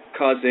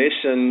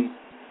causation.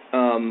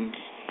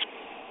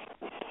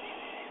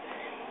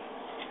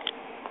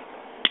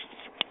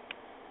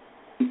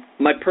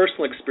 My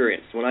personal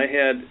experience, when I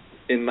had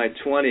in my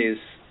 20s,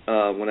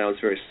 when I was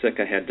very sick,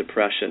 I had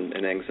depression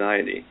and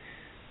anxiety.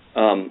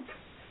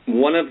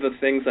 One of the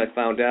things I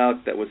found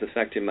out that was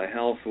affecting my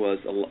health was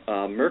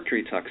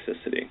mercury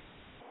toxicity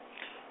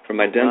from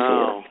my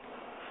dental work.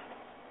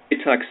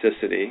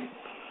 Toxicity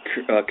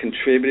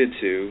contributed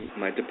to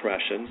my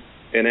depression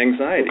and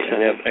anxiety.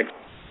 Okay.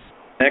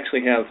 I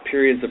actually have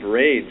periods of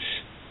rage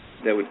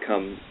that would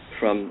come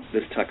from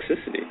this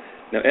toxicity.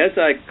 Now, as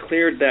I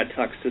cleared that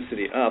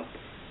toxicity up,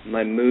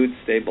 my mood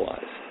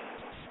stabilized.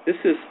 This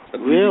is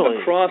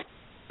really across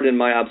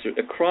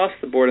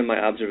the board in my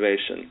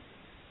observation.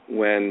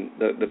 When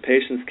the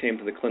patients came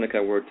to the clinic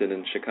I worked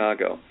in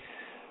Chicago,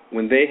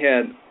 when they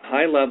had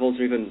high levels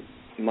or even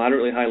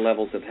moderately high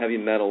levels of heavy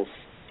metals,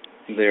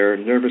 their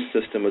nervous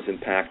system was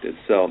impacted.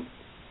 So,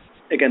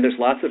 again, there's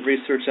lots of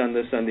research on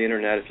this on the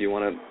internet if you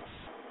want to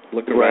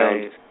look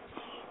around. Right.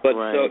 But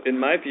so, in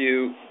my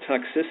view,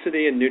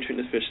 toxicity and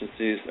nutrient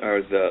deficiencies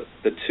are the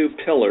two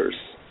pillars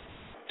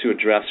to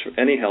address for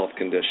any health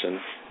condition.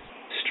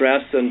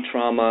 Stress and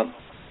trauma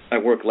I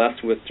work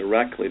less with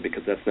directly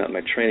because that's not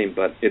my training,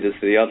 but it is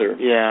the other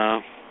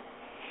pillar.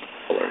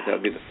 That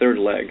would be the third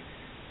leg.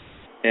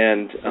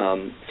 And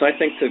so I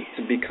think to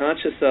be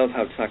conscious of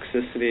how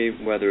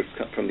toxicity, whether it's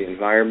from the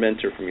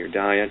environment or from your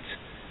diet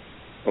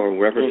or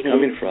wherever it's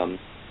coming from,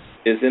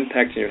 is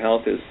impacting your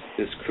health is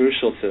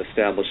crucial to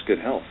establish good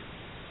health.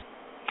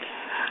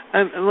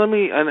 And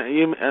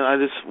I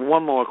just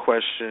one more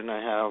question I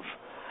have.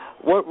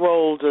 What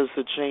role does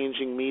the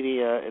changing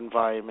media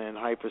environment,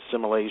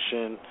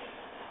 hyperstimulation,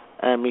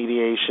 and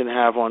mediation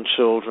have on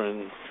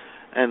children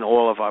and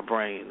all of our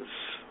brains?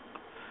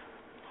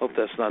 Hope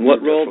that's not what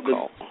too role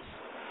difficult.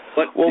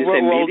 What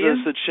role media?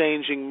 does the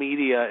changing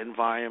media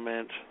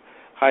environment,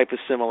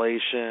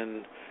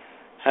 hyperstimulation,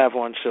 have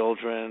on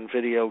children,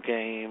 video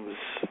games,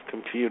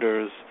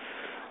 computers,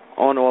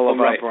 on all of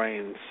our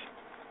brains?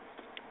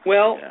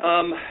 Well,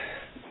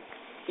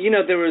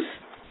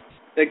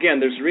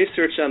 there's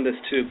research on this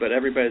too, but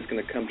everybody's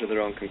going to come to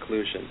their own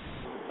conclusion.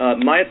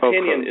 My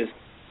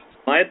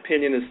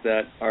opinion is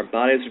that our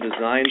bodies are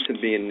designed to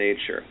be in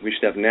nature. We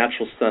should have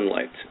natural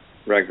sunlight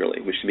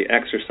regularly. We should be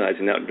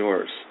exercising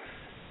outdoors.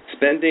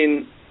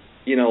 Spending,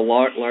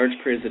 large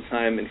periods of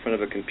time in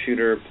front of a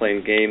computer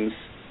playing games,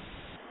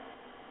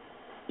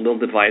 little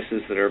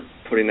devices that are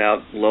putting out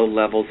low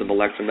levels of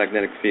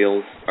electromagnetic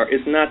fields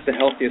is not the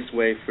healthiest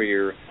way for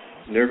your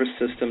nervous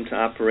system to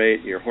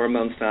operate, your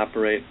hormones to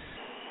operate.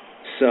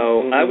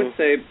 So I would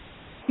say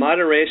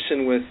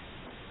moderation with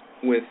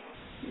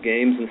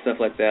games and stuff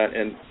like that,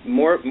 and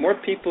more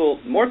people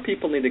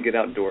need to get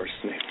outdoors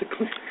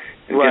basically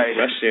and get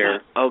fresh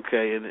air.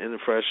 Okay, in the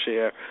fresh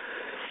air.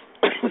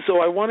 So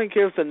I want to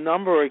give the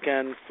number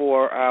again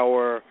for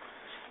our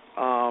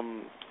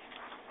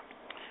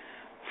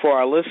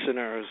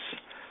listeners.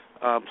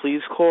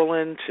 Please call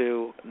in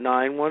to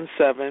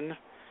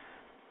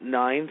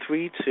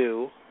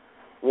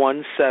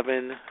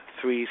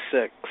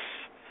 917-932-1736.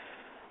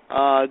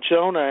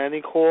 Jonah,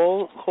 any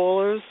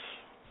callers?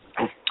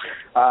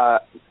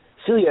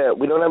 Celia,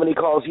 we don't have any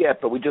calls yet,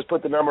 but we just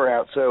put the number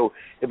out. So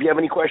if you have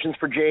any questions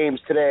for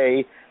James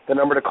today, the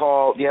number to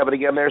call, do you have it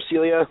again there,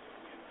 Celia?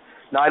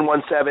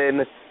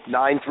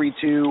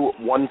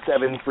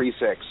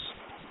 917-932-1736.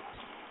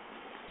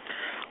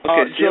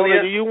 Okay,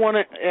 Jonah, do you want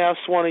to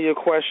ask one of your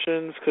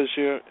questions? Because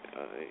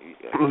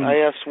I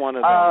asked one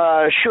of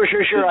them. Sure.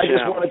 I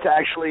just wanted to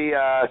actually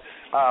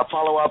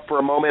follow up for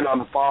a moment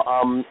on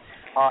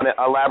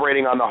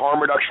elaborating on the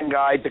harm reduction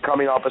guide to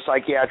coming off of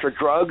psychiatric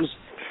drugs.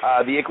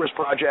 The Icarus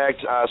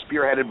Project,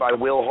 spearheaded by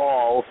Will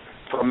Hall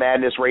from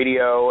Madness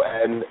Radio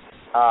and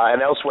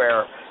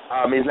elsewhere,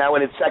 is now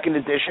in its second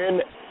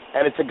edition,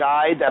 and it's a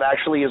guide that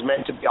actually is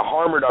meant to be a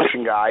harm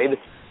reduction guide.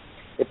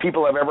 If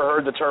people have ever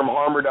heard the term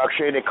harm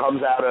reduction, it comes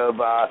out of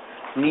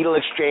needle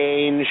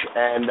exchange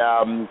and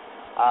the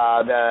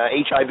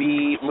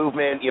HIV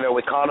movement,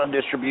 with condom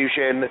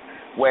distribution,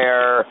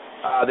 where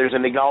there's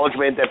an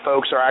acknowledgement that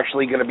folks are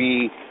actually going to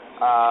be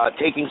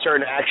taking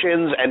certain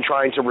actions and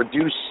trying to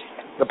reduce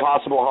the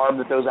possible harm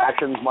that those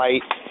actions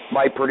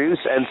might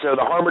produce. And so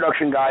the harm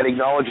reduction guide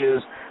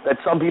acknowledges that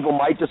some people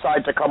might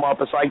decide to come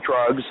off of psych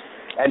drugs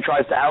and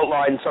tries to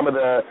outline some of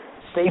the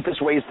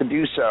safest ways to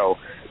do so.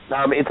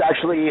 It's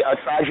actually a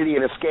tragedy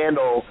and a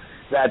scandal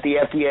that the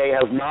FDA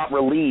has not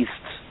released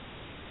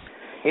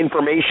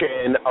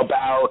information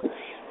about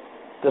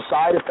the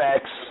side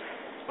effects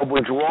of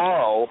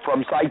withdrawal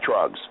from psych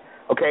drugs.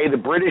 Okay, the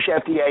British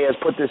FDA has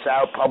put this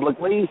out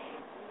publicly,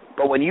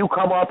 but when you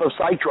come off of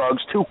psych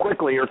drugs too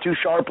quickly or too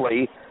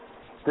sharply,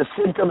 the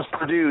symptoms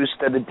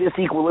produced and the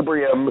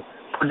disequilibrium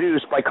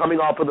produced by coming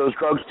off of those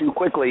drugs too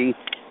quickly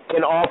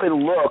can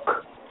often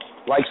look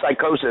like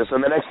psychosis.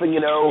 And the next thing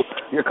you know,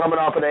 you're coming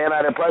off an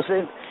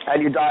antidepressant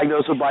and you're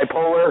diagnosed with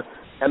bipolar,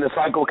 and the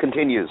cycle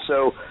continues.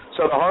 So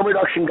the harm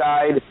reduction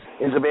guide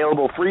is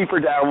available free for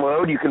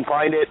download. You can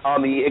find it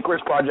on the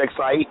Icarus Project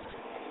site,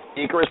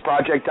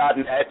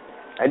 icarusproject.net,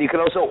 and you can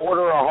also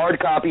order a hard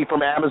copy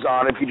from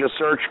Amazon if you just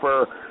search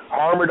for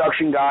Harm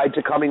Reduction Guide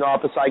to Coming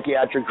Off of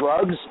Psychiatric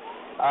Drugs.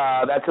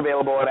 That's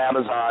available on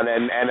Amazon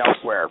and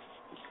elsewhere.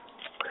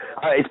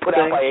 It's put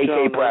out by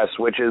AK Press,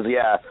 which is,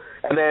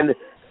 And then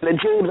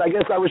James, I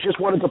guess I was just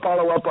wanted to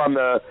follow up on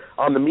the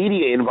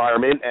media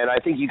environment, and I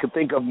think you could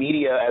think of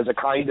media as a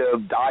kind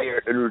of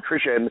diet and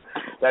nutrition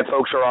that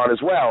folks are on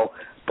as well.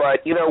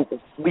 But,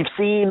 we've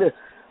seen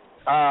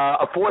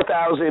a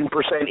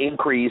 4,000%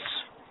 increase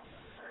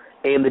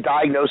in the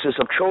diagnosis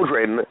of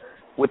children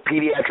with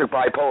pediatric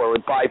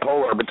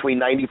bipolar between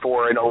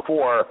 94 and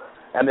 04,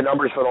 and the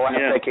numbers for the last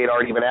decade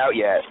aren't even out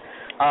yet.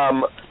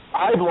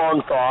 I've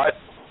long thought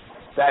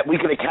that we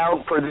can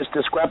account for this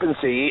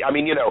discrepancy. I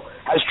mean,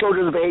 has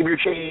children's behavior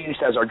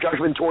changed? Has our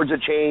judgment towards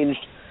it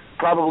changed?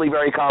 Probably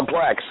very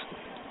complex.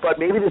 But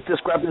maybe this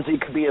discrepancy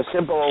could be as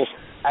simple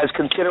as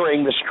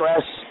considering the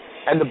stress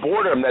and the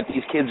boredom that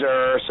these kids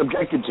are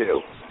subjected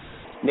to.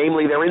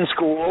 Namely, they're in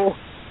school,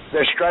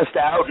 they're stressed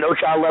out, no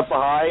child left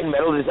behind,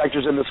 metal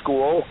detectors in the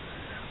school.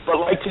 But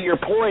like to your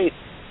point,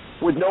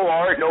 with no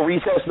art, no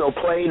recess, no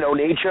play, no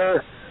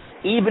nature,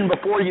 even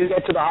before you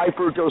get to the high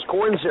fructose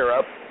corn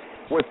syrup,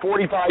 with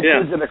 45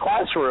 kids in the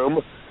classroom,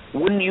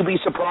 wouldn't you be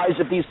surprised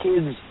if these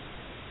kids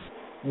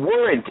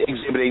weren't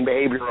exhibiting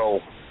behavioral,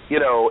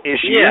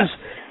 issues? Yeah.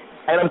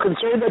 And I'm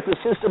concerned that the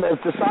system has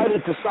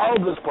decided to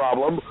solve this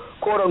problem,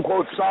 quote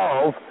unquote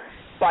solve,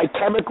 by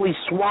chemically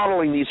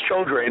swaddling these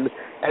children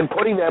and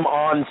putting them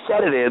on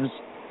sedatives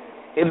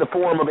in the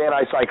form of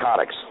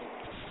antipsychotics.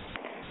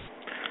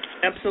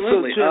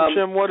 Absolutely. So,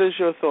 Jim, what is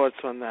your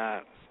thoughts on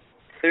that?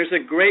 There's a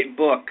great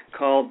book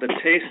called The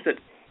Taste That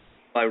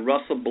by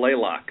Russell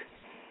Blaylock.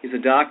 He's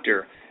a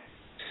doctor.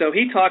 So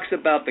he talks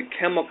about the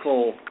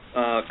chemical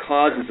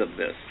causes of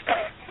this,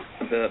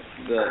 the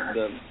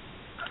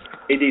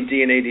ADD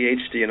and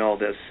ADHD and all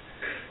this.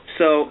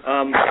 So,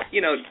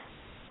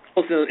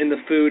 in the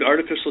food,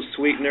 artificial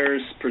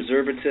sweeteners,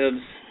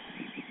 preservatives,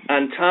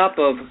 on top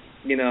of,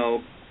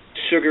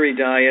 sugary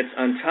diets,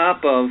 on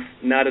top of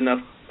not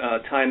enough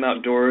time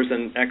outdoors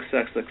and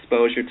excess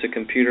exposure to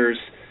computers.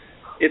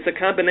 It's a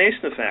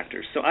combination of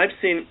factors. So I've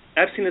seen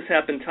this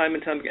happen time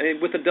and time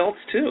again with adults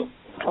too.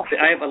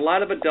 I have a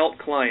lot of adult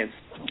clients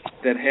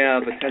that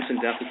have attention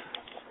deficit.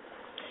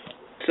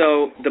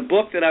 So the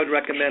book that I would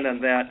recommend on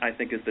that, I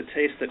think, is The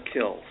Taste That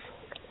Kills.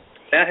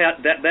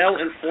 That'll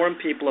inform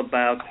people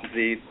about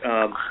the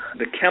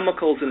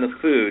chemicals in the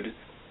food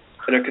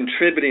that are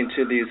contributing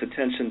to these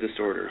attention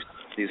disorders,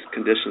 these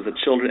conditions that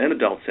children and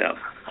adults have.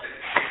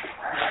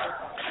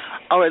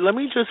 All right, let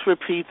me just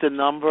repeat the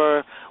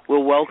number.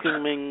 We're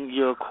welcoming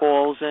your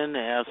calls in to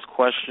ask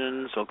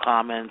questions or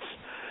comments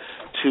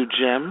to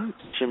Jim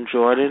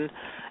Jordan.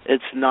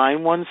 It's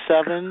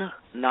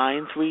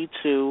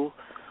 917-932-1736.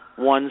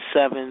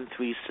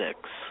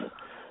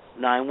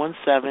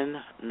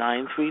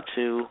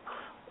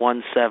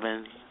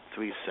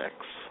 917-932-1736.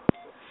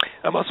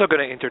 I'm also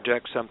going to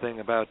interject something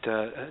about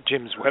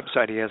Jim's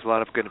website. He has a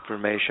lot of good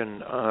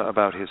information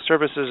about his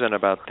services and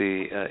about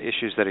the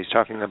issues that he's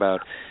talking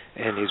about.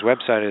 And his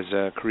website is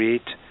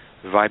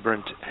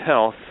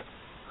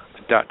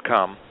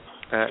createvibrant.health.com.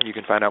 You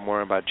can find out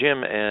more about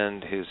Jim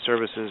and his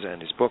services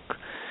and his book,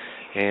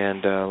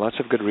 and lots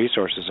of good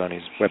resources on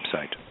his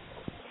website.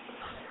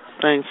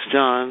 Thanks,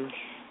 John.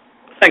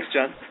 Thanks,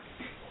 John.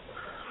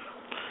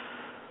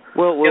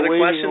 Well, any other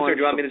questions, or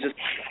do you want me to just...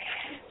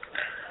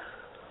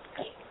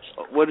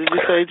 What did you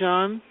say,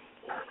 John?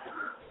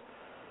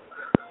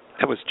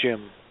 That was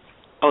Jim.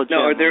 Oh, Jim,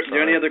 no, are there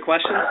any other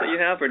questions that you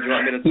have, or do you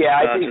want me to? Yeah,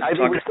 I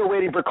think we're still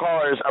waiting for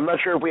callers. I'm not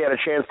sure if we had a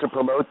chance to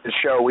promote this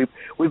show. We've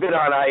been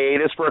on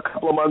hiatus for a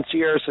couple of months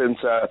here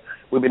since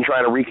we've been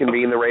trying to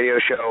reconvene the radio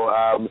show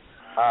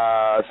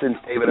since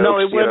David Oakes. No,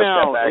 it went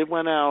out. Back. It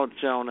went out,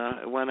 Jonah.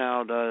 It went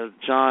out.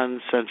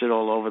 John sent it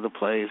all over the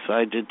place.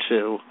 I did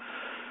too.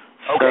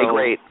 Okay,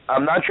 great.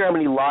 I'm not sure how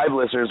many live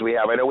listeners we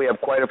have. I know we have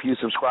quite a few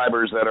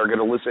subscribers that are going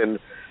to listen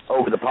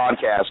over the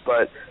podcast,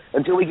 but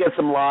until we get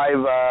some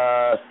live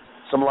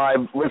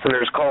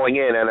listeners calling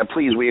in, and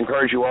please, we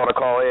encourage you all to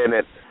call in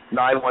at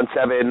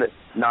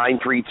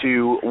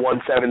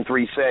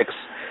 917-932-1736.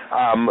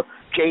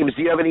 James,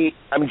 do you have any?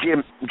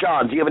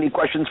 John, do you have any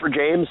questions for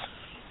James?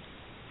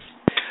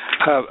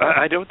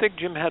 I don't think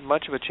Jim had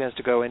much of a chance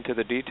to go into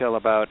the detail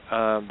about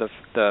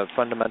the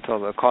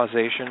fundamental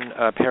causation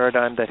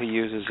paradigm that he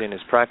uses in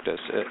his practice.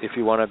 If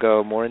you want to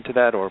go more into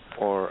that, or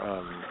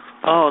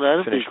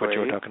finish what you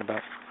were talking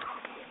about.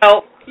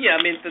 Well, yeah.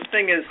 I mean, the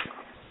thing is,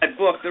 my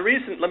book.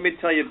 Let me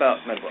tell you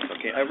about my book.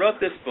 Okay, I wrote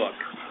this book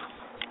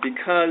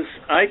because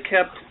I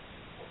kept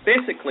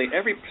basically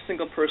every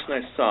single person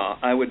I saw.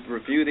 I would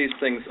review these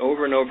things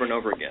over and over and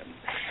over again,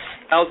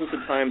 thousands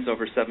of times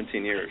over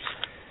 17 years.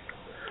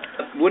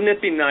 Wouldn't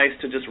it be nice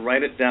to just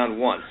write it down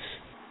once?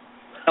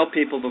 Tell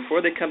people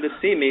before they come to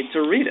see me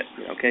to read it.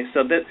 Okay,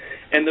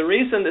 and the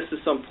reason this is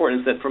so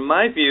important is that, from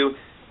my view,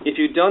 if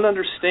you don't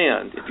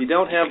understand, if you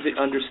don't have the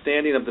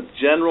understanding of the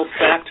general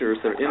factors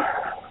that are in,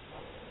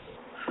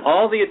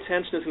 all the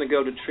attention is going to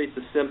go to treat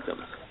the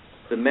symptoms,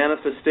 the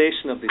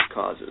manifestation of these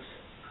causes.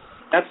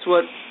 That's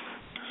what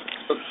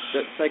the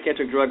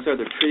psychiatric drugs are.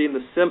 They're treating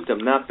the symptom,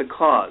 not the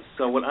cause.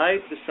 So what I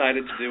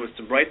decided to do was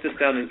to write this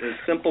down in as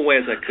simple way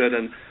as I could,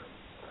 and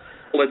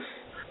it's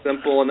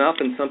simple enough,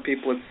 and some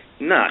people it's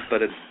not,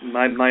 but it's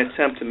my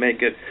attempt to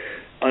make it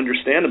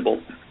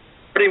understandable,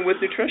 starting with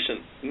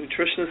nutrition.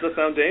 Nutrition is the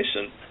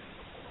foundation.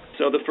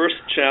 So the first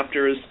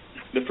chapter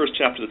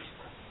that's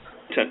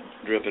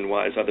content-driven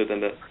wise, other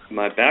than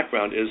my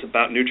background, is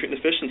about nutrient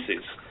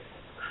deficiencies,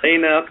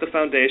 laying out the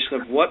foundation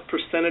of what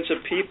percentage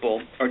of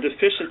people are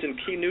deficient in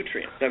key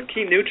nutrients. Now,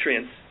 key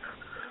nutrients,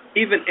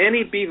 even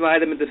any B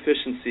vitamin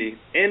deficiency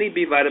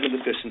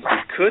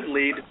could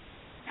lead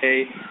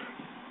a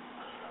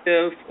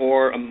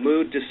or a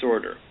mood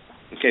disorder.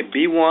 Okay,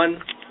 B1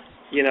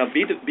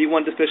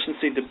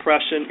 deficiency,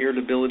 depression,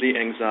 irritability,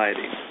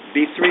 anxiety.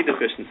 B3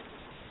 deficiency,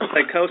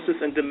 psychosis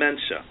and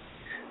dementia.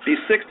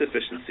 B6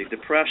 deficiency,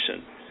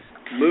 depression,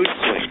 mood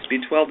swings.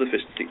 B12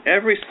 deficiency.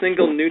 Every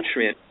single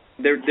nutrient,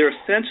 they're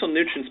essential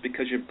nutrients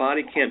because your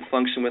body can't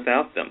function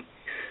without them.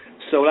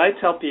 So what I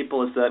tell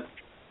people is that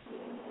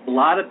a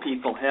lot of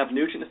people have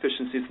nutrient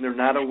deficiencies and they're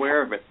not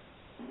aware of it.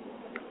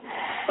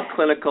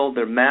 Clinical,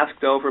 they're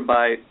masked over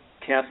by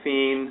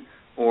caffeine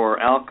or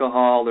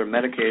alcohol or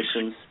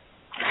medications.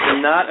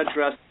 They're not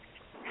addressed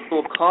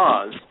the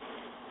cause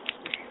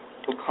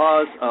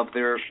of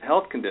their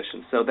health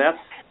condition. So that's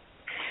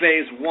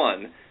phase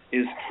one,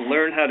 is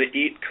learn how to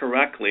eat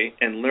correctly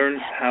and learn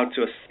how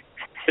to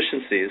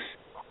deficiencies.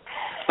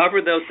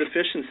 Cover those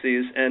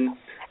deficiencies, and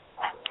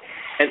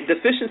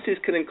deficiencies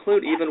can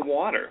include even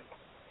water.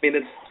 I mean,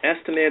 it's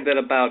estimated that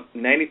about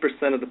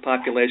 90% of the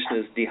population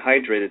is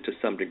dehydrated to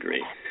some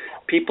degree.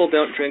 People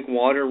don't drink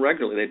water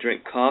regularly. They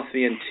drink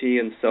coffee and tea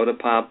and soda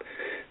pop.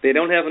 They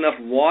don't have enough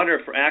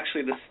water for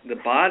actually the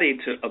body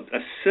to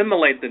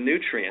assimilate the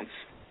nutrients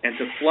and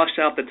to flush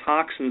out the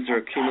toxins that are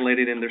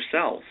accumulated in their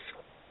cells.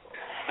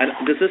 And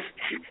does this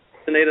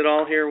resonate at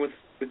all here with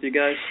you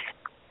guys?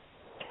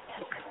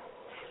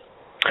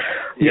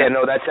 Yeah,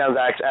 no, that sounds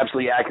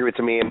absolutely accurate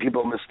to me. And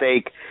people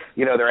mistake,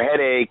 their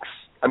headaches.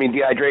 I mean,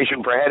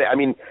 dehydration for headache. I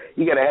mean,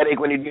 you get a headache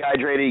when you're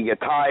dehydrated. You get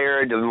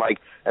tired,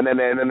 and then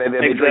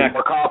they drink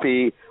more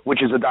coffee,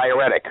 which is a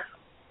diuretic.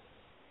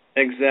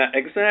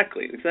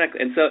 Exactly.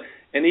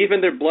 And even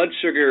their blood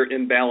sugar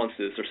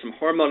imbalances or some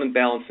hormone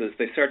imbalances,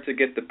 they start to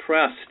get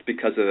depressed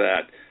because of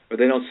that, or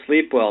they don't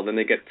sleep well. Then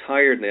they get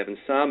tired and they have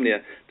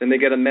insomnia. Then they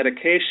get a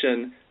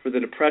medication for the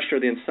depression or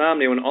the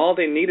insomnia when all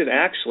they needed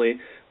actually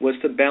was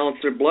to balance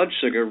their blood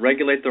sugar,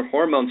 regulate their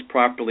hormones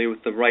properly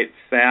with the right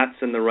fats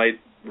and the right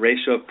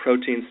ratio of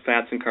proteins,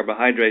 fats, and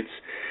carbohydrates,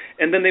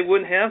 and then they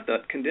wouldn't have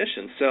that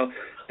condition. So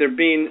they're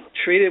being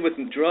treated with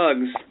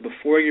drugs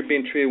before you're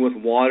being treated with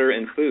water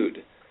and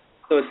food.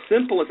 So as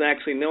simple as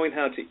actually knowing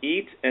how to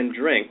eat and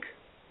drink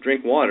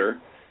water,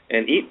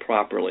 and eat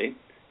properly,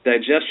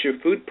 digest your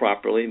food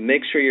properly,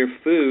 make sure your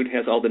food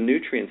has all the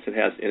nutrients it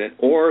has in it,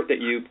 or that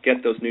you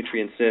get those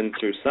nutrients in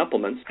through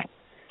supplements.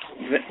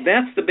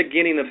 That's the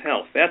beginning of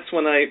health. That's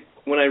when I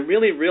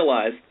really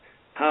realized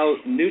how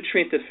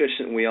nutrient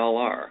deficient we all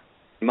are.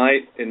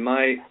 In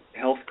my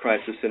health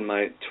crisis in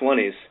my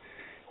 20s,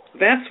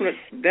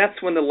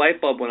 that's when the light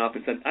bulb went off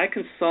and said, I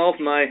can solve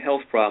my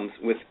health problems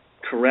with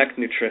correct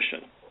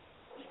nutrition.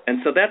 And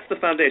so that's the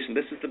foundation.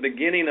 This is the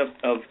beginning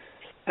of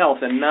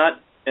health, and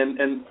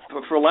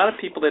for a lot of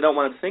people, they don't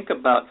want to think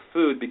about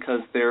food because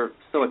they're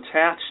so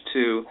attached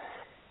to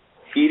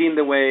eating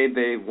the way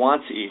they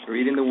want to eat, or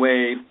eating the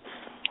way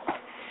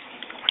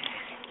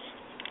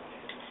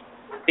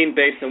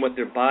based on what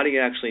their body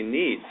actually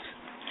needs.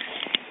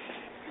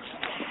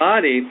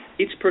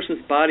 Each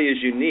person's body is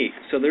unique,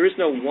 so there is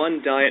no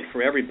one diet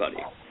for everybody.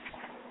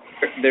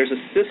 There's a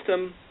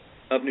system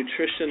of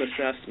nutrition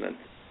assessment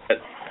that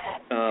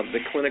the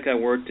clinic I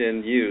worked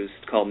in used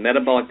called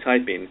metabolic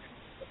typing,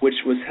 which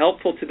was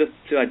helpful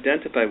to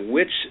identify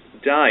which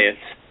diet,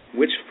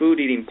 which food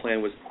eating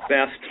plan was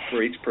best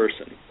for each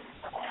person.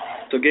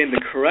 So again,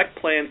 the correct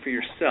plan for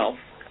yourself,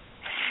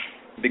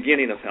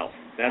 beginning of health.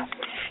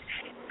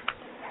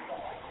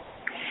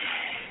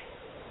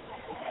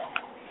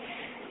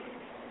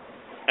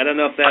 I don't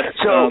know if that's...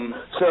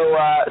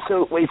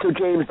 So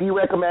James, do you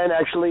recommend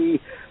actually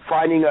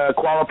finding a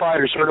qualified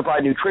or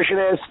certified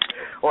nutritionist,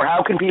 or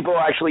how can people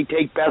actually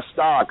take best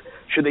stock?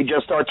 Should they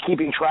just start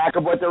keeping track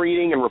of what they're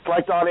eating and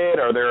reflect on it?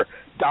 Are there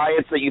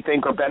diets that you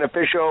think are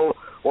beneficial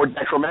or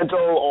detrimental,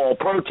 all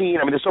protein?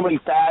 I mean, there's so many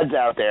fads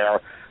out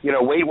there.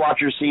 Weight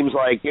Watchers seems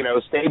like,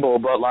 stable,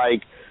 but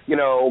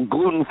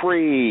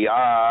gluten-free,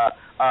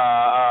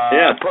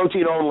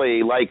 protein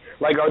only.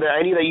 Are there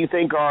any that you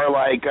think are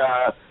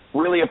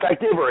really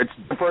effective, or it's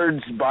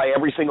differed by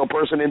every single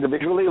person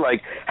individually?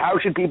 How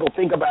should people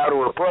think about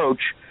or approach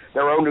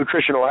their own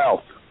nutritional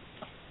health?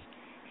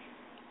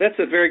 That's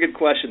a very good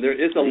question. There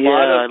is a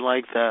lot of... I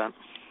like that.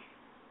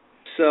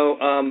 So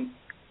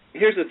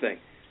here's the thing.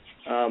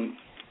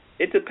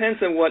 It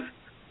depends on what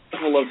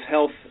level of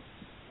health...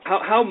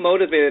 How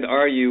motivated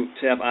are you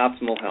to have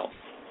optimal health?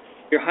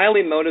 If you're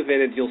highly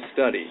motivated, you'll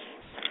study.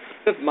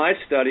 of my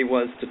study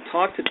was to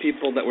talk to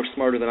people that were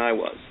smarter than I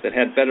was, that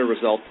had better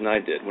results than I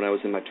did when I was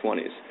in my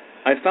 20s.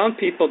 I found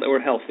people that were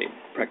healthy,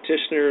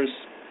 practitioners,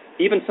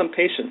 even some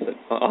patients at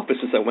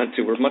offices I went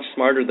to were much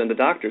smarter than the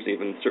doctors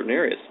even in certain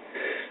areas.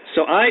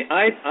 So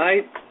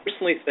I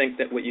personally think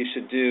that what you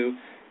should do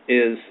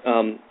is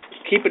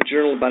keep a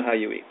journal about how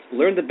you eat.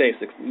 Learn the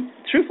basics.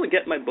 Truthfully,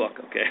 get my book,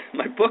 okay?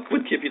 My book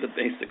would give you the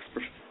basics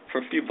for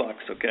a few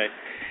bucks, okay?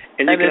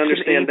 And you can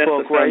understand that's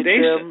the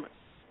foundation.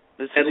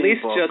 Right, at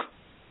least just...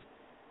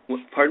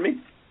 Pardon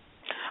me?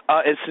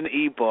 It's an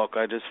e-book.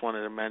 I just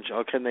wanted to mention.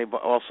 Oh, can they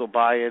also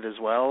buy it as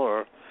well,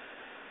 or?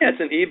 Yeah,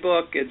 it's an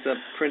e-book. It's a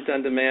print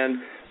on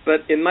demand.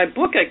 But in my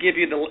book, I give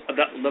you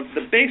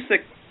the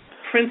basic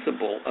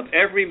principle of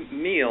every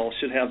meal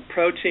should have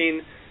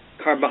protein,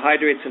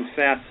 carbohydrates, and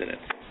fats in it.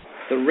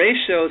 The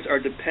ratios are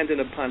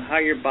dependent upon how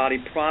your body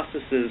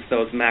processes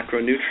those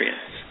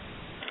macronutrients.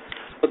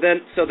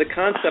 So the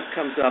concept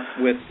comes up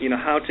with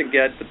how to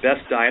get the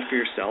best diet for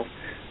yourself.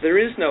 There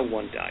is no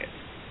one diet.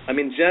 I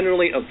mean,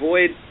 generally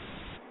avoid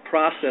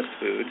processed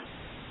food.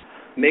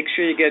 Make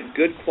sure you get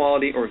good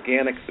quality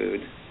organic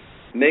food.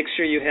 Make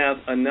sure you have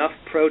enough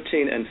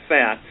protein and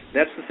fat.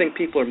 That's the thing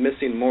people are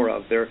missing more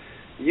of. They're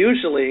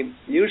usually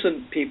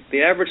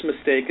the average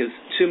mistake is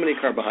too many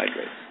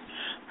carbohydrates.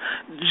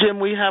 Jim,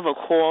 we have a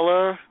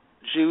caller,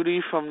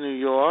 Judy from New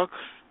York,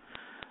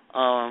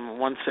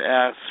 wants to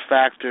ask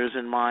factors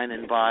in mind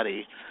and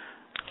body.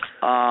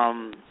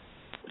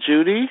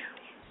 Judy?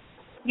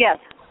 Yes.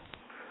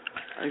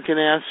 I can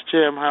ask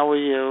Jim, how are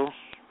you?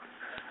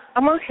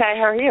 I'm okay.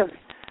 How are you?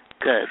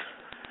 Good.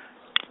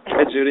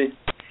 Hi, Judy.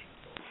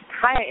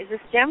 Hi, is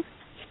this Jim?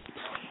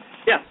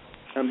 Yeah,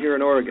 I'm here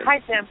in Oregon. Hi,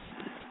 Jim.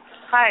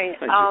 Hi.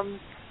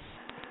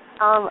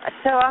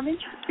 So I'm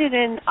interested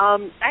in. I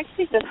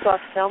actually just saw a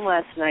film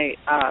last night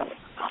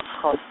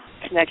called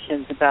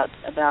Connections about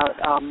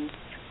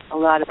a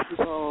lot of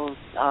people,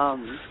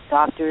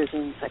 doctors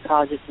and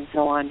psychologists and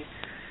so on,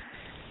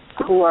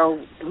 who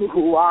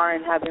are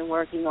and have been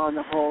working on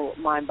the whole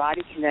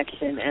mind-body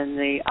connection and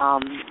the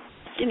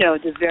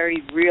the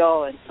very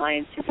real and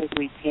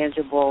scientifically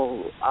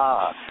tangible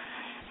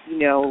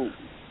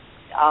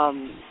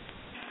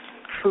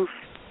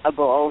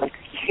proofable,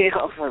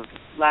 for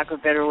lack of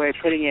a better way of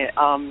putting it,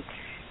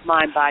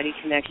 mind-body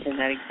connection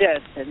that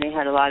exists. And they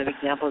had a lot of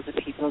examples of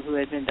people who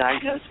had been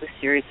diagnosed with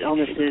serious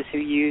illnesses who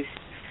used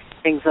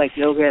things like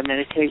yoga and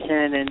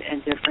meditation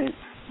and different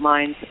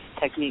mind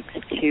techniques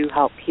to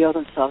help heal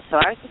themselves. So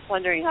I was just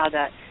wondering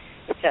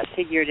if that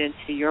figured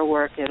into your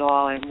work at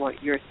all and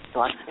what your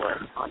thoughts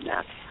were on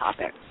that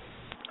topic.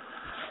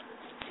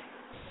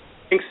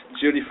 Thanks,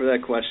 Judy, for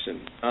that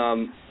question.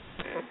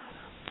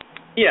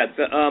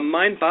 The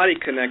mind-body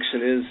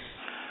connection is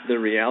the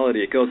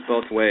reality. It goes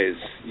both ways.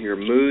 Your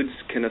moods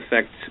can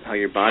affect how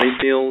your body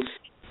feels,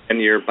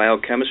 and your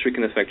biochemistry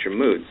can affect your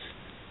moods.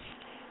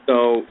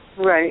 So,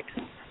 right.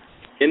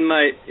 In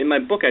my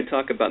book, I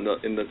talk about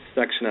in the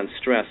section on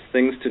stress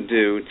things to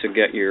do to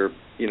get your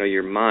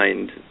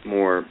mind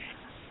more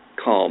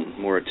calm,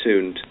 more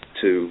attuned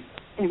to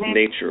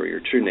nature or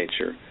your true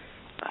nature.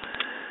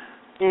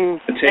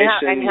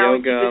 Meditation, and how yoga.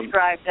 would you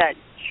describe that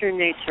true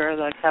nature?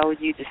 Like, how would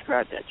you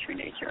describe that true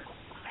nature?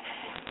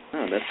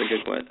 Oh, that's a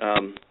good one.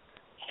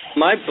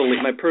 My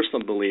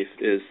personal belief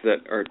is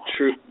that our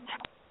true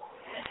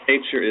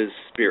nature is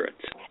spirit,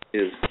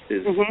 is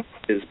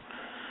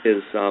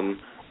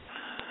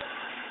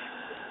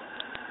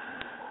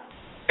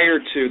prior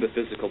to the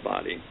physical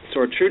body. So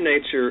our true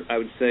nature, I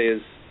would say,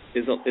 is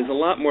a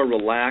lot more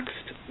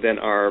relaxed than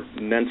our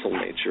mental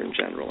nature in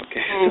general.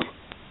 Okay, so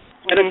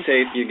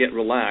meditate, you get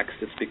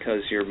relaxed. It's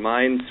because your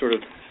mind sort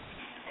of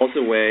falls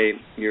away,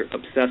 your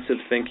obsessive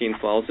thinking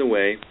falls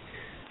away.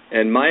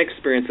 And my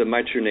experience of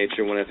my true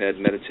nature when I've had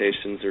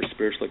meditations or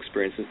spiritual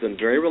experiences, I'm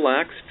very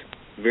relaxed,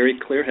 very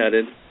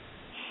clear-headed,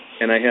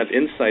 and I have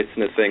insights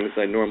into things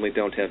I normally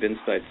don't have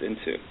insights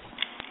into.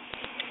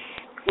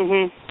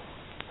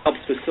 Helps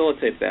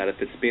facilitate that.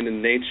 If it's being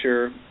in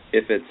nature,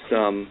 if it's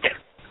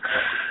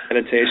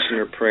meditation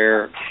or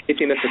prayer,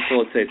 anything that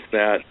facilitates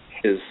that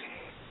is...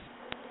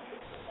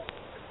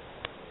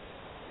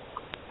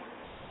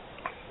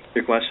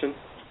 Your question?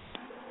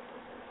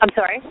 I'm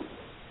sorry?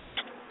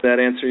 Does that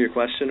answer your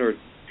question, or?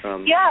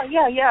 Yeah.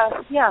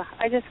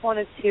 I just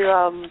wanted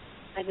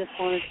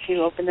to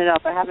open it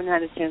up. I haven't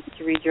had a chance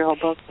to read your whole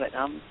book, but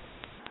I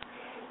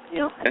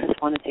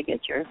just wanted to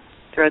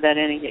throw that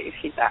in and get your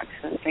feedback.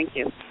 So thank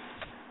you.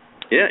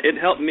 Yeah, it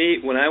helped me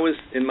when I was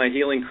in my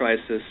healing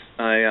crisis.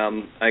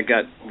 I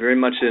got very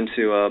much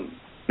into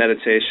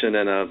meditation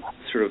and a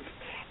sort of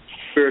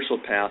spiritual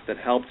path that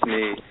helped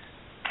me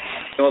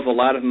go of a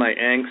lot of my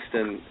angst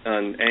and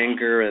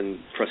anger and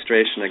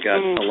frustration. I got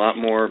a lot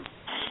more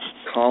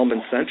calm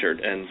and centered,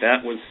 and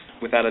that was,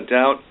 without a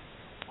doubt,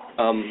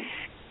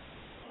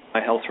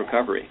 my health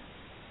recovery.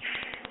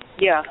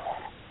 Yeah.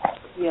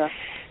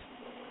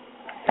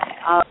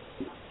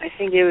 I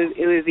think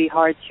it would be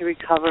hard to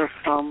recover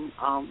from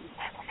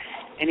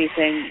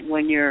anything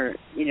when you're,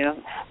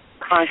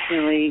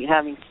 constantly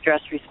having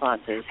stress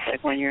responses,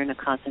 like when you're in a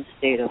constant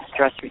state of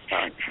stress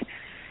response,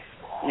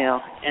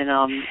 and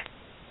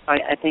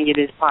I think it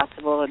is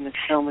possible, and the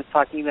film is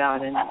talking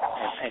about, and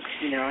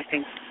I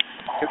think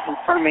you're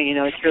confirming,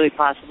 it's really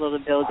possible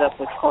to build up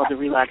what's called the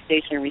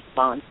relaxation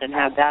response and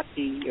have that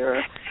be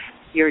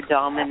your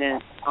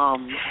dominant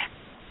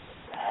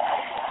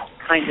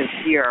kind of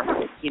fear,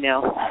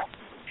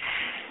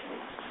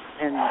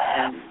 and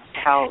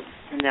how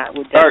that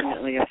would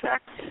definitely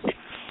affect,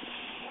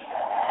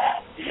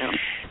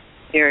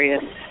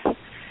 various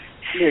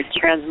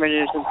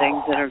neurotransmitters and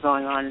things that are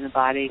going on in the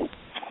body.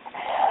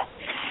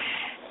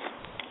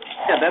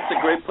 Yeah, that's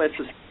a great place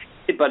to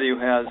anybody who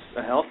has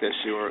a health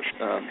issue or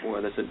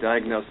whether it's a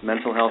diagnosed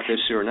mental health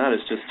issue or not,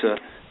 is just to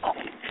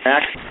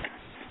act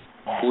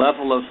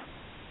level of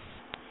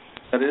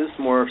that is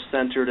more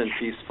centered and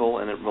peaceful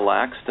and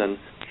relaxed,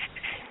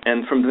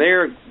 and from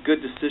there good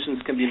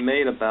decisions can be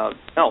made about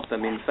health. I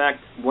mean, in fact,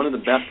 one of the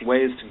best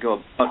ways to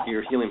go about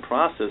your healing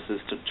process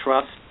is to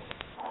trust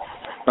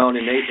your own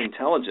innate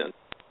intelligence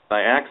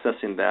by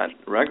accessing that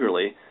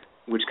regularly,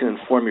 which can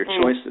inform your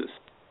choices.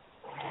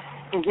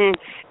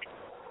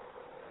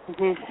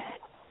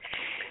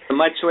 And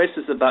my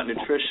choices about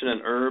nutrition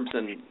and herbs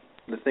and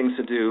the things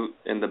to do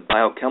in the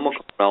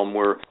biochemical realm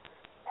were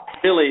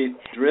really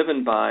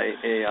driven by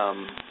a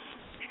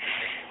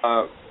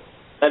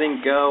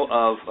letting go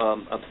of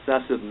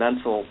obsessive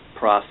mental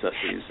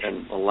processes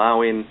and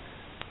allowing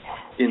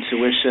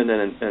intuition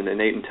and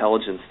innate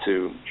intelligence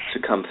to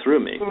come through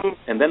me.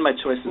 And then my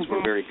choices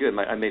were very good.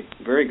 I made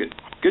very good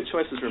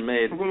choices were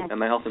made, and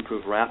my health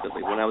improved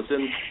rapidly. When I was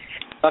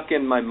stuck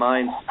in my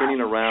mind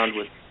spinning around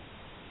with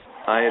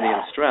anxiety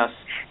and stress,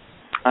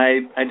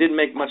 I didn't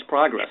make much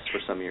progress for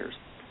some years.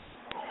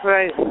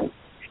 Right.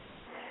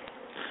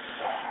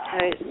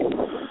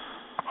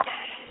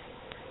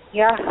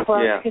 Yeah,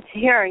 well, it's good to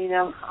hear,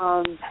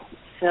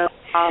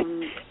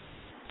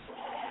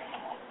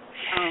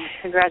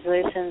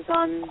 congratulations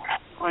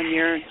on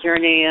your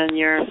journey and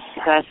your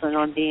success and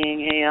on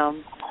being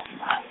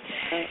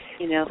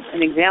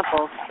an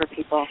example for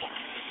people.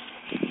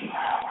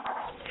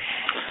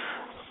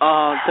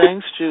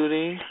 Thanks,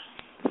 Judy,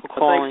 for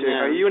calling in.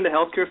 Are you in the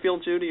healthcare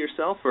field, Judy,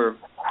 yourself, or?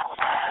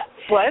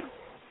 What?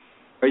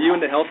 Are you in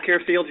the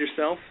healthcare field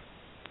yourself?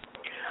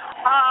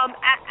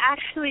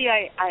 Actually,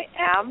 I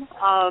am.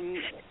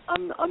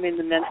 I'm in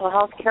the mental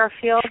health care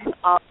field,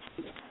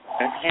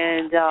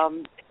 and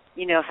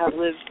have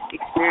lived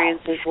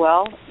experience as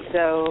well.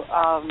 So,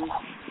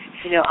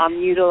 I'm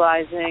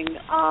utilizing,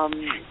 I'm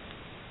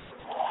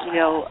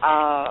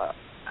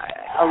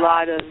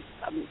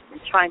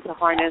trying to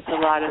harness a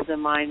lot of the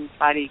mind,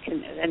 body,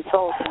 and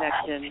soul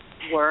connection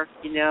work,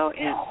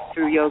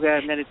 through yoga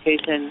and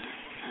meditation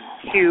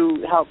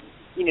to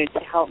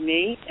help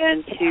me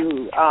and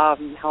to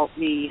help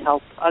me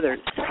help others,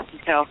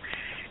 So,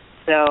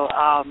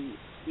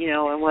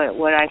 and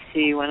what I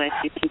see when I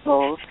see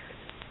people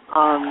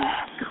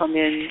come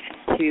in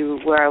to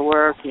where I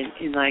work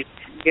in like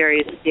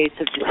various states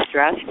of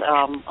distress,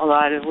 a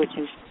lot of which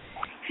is,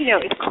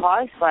 it's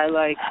caused by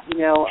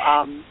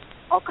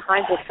all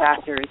kinds of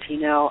factors,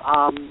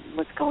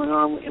 what's going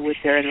on with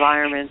their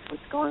environments,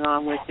 what's going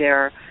on with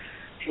their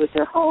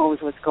homes,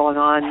 what's going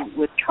on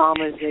with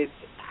traumas they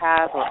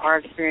have or are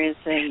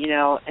experiencing,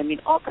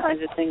 all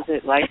kinds of things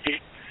that life is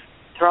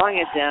throwing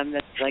at them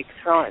that's like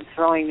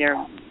throwing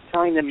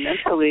them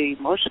mentally,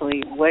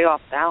 emotionally way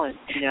off balance,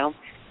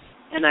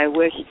 And I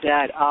wish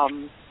that,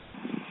 and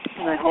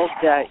I hope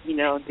that,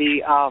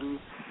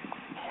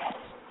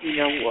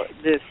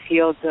 the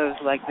fields of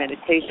like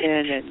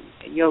meditation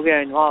and yoga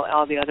and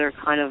all the other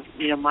kind of,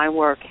 my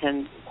work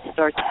can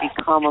start to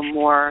become a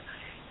more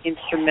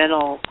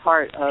instrumental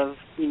part of,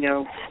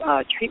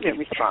 treatment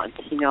response.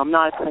 I'm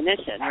not a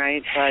clinician,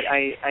 right? But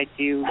I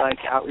do like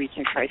outreach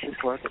and crisis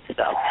work and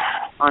stuff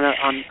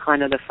on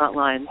kind of the front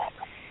lines.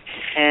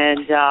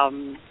 And,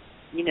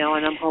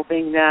 and I'm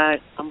hoping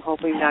that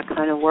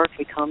kind of work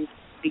becomes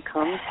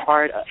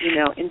part of,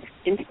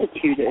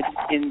 instituted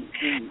in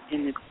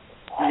the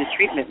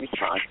treatment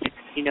response.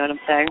 You know what I'm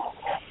saying?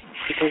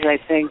 Because I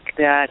think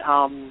that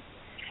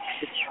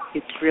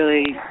it's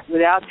really,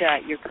 without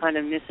that, you're kind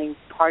of missing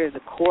part of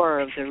the core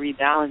of the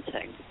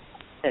rebalancing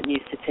that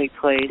needs to take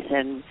place.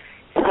 And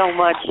so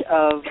much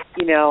of,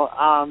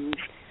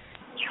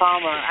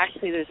 trauma.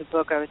 Actually, there's a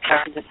book, I was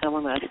talking to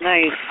someone last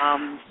night.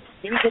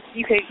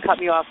 You can cut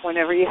me off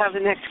whenever you have the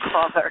next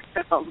caller.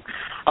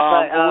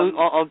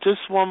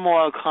 Just one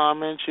more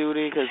comment,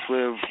 Judy, because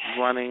we're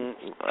running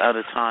out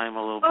of time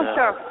a little bit.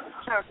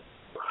 Sure.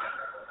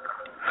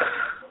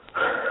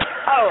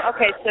 Oh,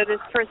 okay. So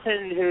this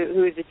person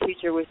who is a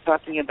teacher was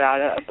talking about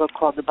a book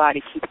called The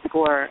Body Keeps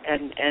Score,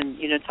 and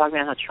talking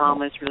about how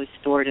trauma is really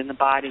stored in the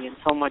body, and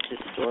so much is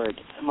stored.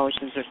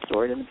 Emotions are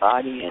stored in the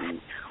body,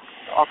 and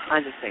all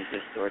kinds of things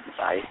are stored in the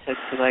body. So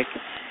to like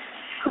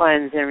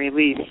cleanse and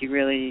release, you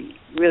really,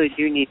 really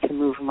do need to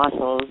move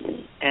muscles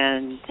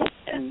and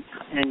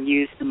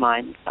use the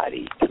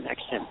mind-body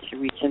connection to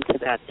reach into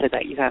that, so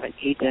that you have an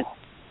agent,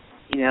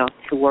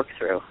 to work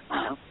through.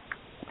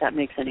 If that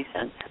makes any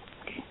sense.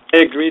 I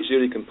agree,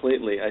 Judy,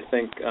 completely. I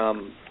think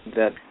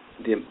that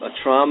a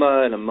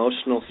trauma and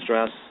emotional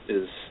stress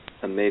is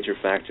a major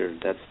factor.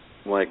 That's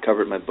why I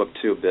covered my book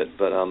too a bit.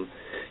 But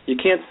you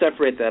can't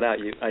separate that out.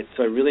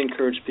 So I really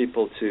encourage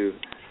people to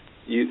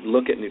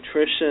look at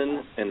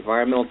nutrition,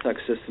 environmental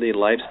toxicity,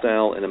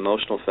 lifestyle, and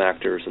emotional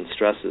factors and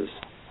stresses.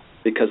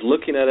 Because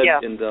looking at it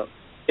in the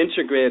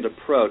integrated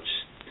approach,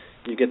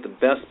 you get the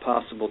best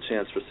possible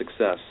chance for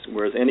success.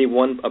 Whereas any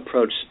one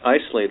approach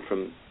isolated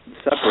from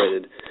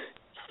separated,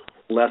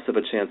 less of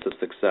a chance of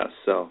success.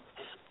 So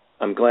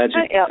I'm glad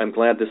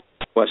this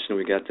question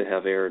we got to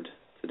have aired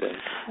today.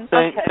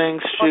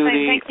 Thanks,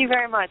 Judy. Thank you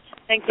very much.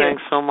 Thank you.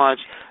 Thanks so much.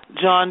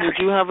 John, did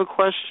you have a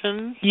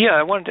question? Yeah,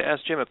 I wanted to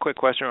ask Jim a quick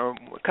question, or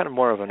kind of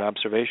more of an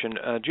observation.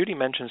 Judy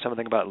mentioned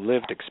something about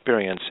lived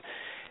experience,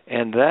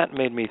 and that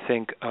made me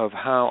think of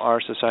how our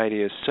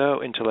society is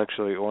so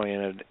intellectually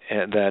oriented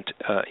that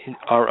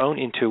our own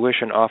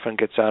intuition often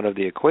gets out of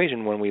the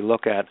equation when we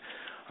look at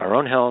our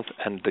own health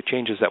and the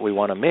changes that we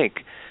want to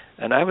make.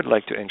 And I would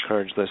like to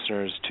encourage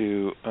listeners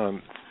to,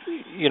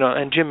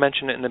 and Jim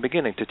mentioned it in the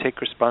beginning, to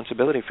take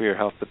responsibility for your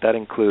health, but that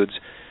includes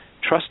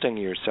trusting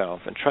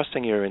yourself and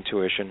trusting your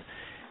intuition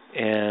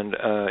and,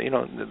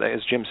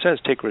 as Jim says,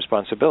 take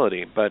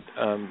responsibility, but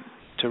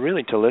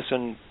to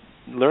listen,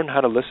 learn how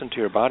to listen to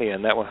your body,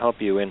 and that will help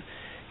you in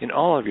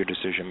all of your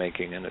decision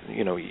making. And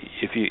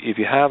if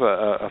you have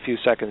a few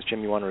seconds,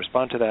 Jim, you want to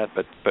respond to that,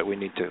 but we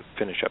need to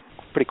finish up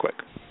pretty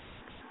quick.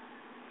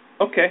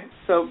 Okay,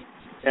 so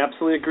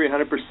absolutely agree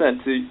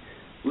 100%. To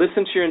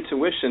listen to your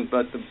intuition,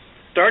 but the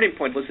starting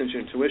point to listen to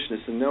your intuition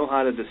is to know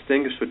how to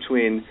distinguish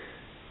between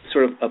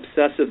sort of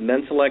obsessive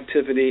mental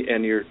activity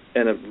and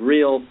a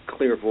real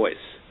clear voice.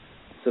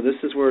 So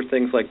this is where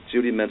things like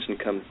Judy mentioned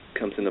comes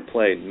into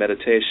play.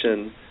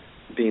 Meditation,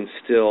 being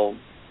still.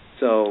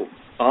 So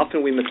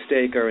often we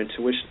mistake our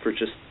intuition for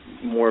just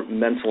more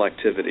mental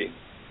activity.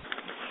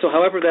 So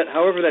however that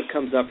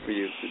comes up for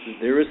you,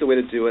 there is a way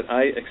to do it.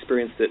 I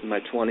experienced it in my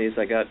 20s.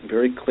 I got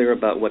very clear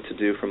about what to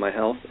do for my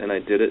health, and I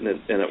did it, and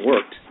it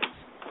worked.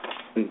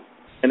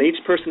 And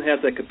each person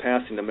has that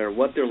capacity, no matter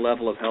what their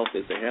level of health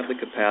is. They have the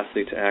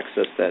capacity to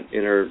access that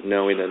inner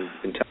knowing and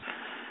intelligence.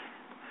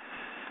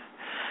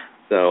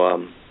 So,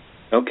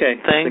 okay.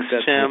 Thanks,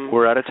 Jim.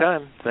 We're out of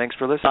time. Thanks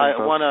for listening, I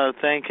folks. want to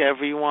thank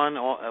everyone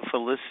for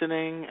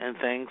listening, and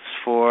thanks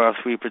for our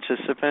 3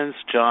 participants,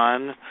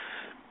 John,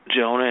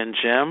 Jonah, and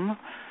Jim.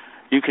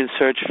 You can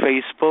search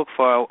Facebook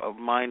for our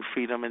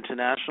MindFreedom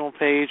International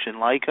page and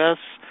like us,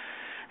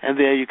 and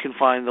there you can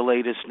find the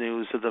latest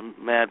news of the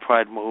Mad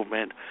Pride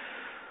movement.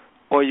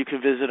 Or you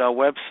can visit our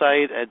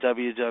website at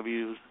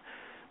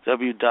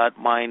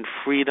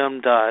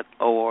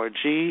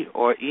www.mindfreedom.org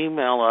or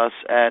email us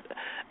at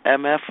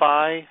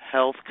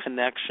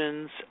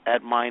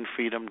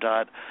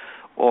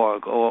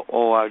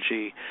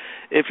mfihealthconnections@mindfreedom.org.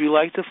 If you'd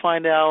like to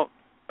find out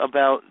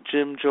about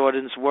Jim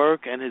Jordan's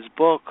work and his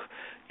book,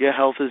 Your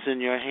Health is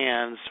in Your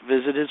Hands,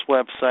 visit his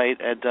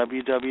website at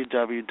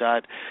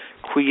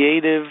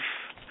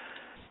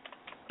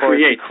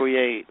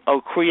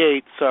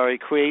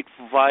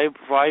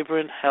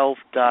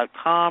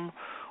createvibrant.health.com,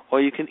 or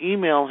you can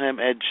email him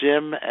at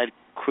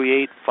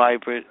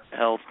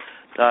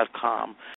jim@createvibrant.health.com.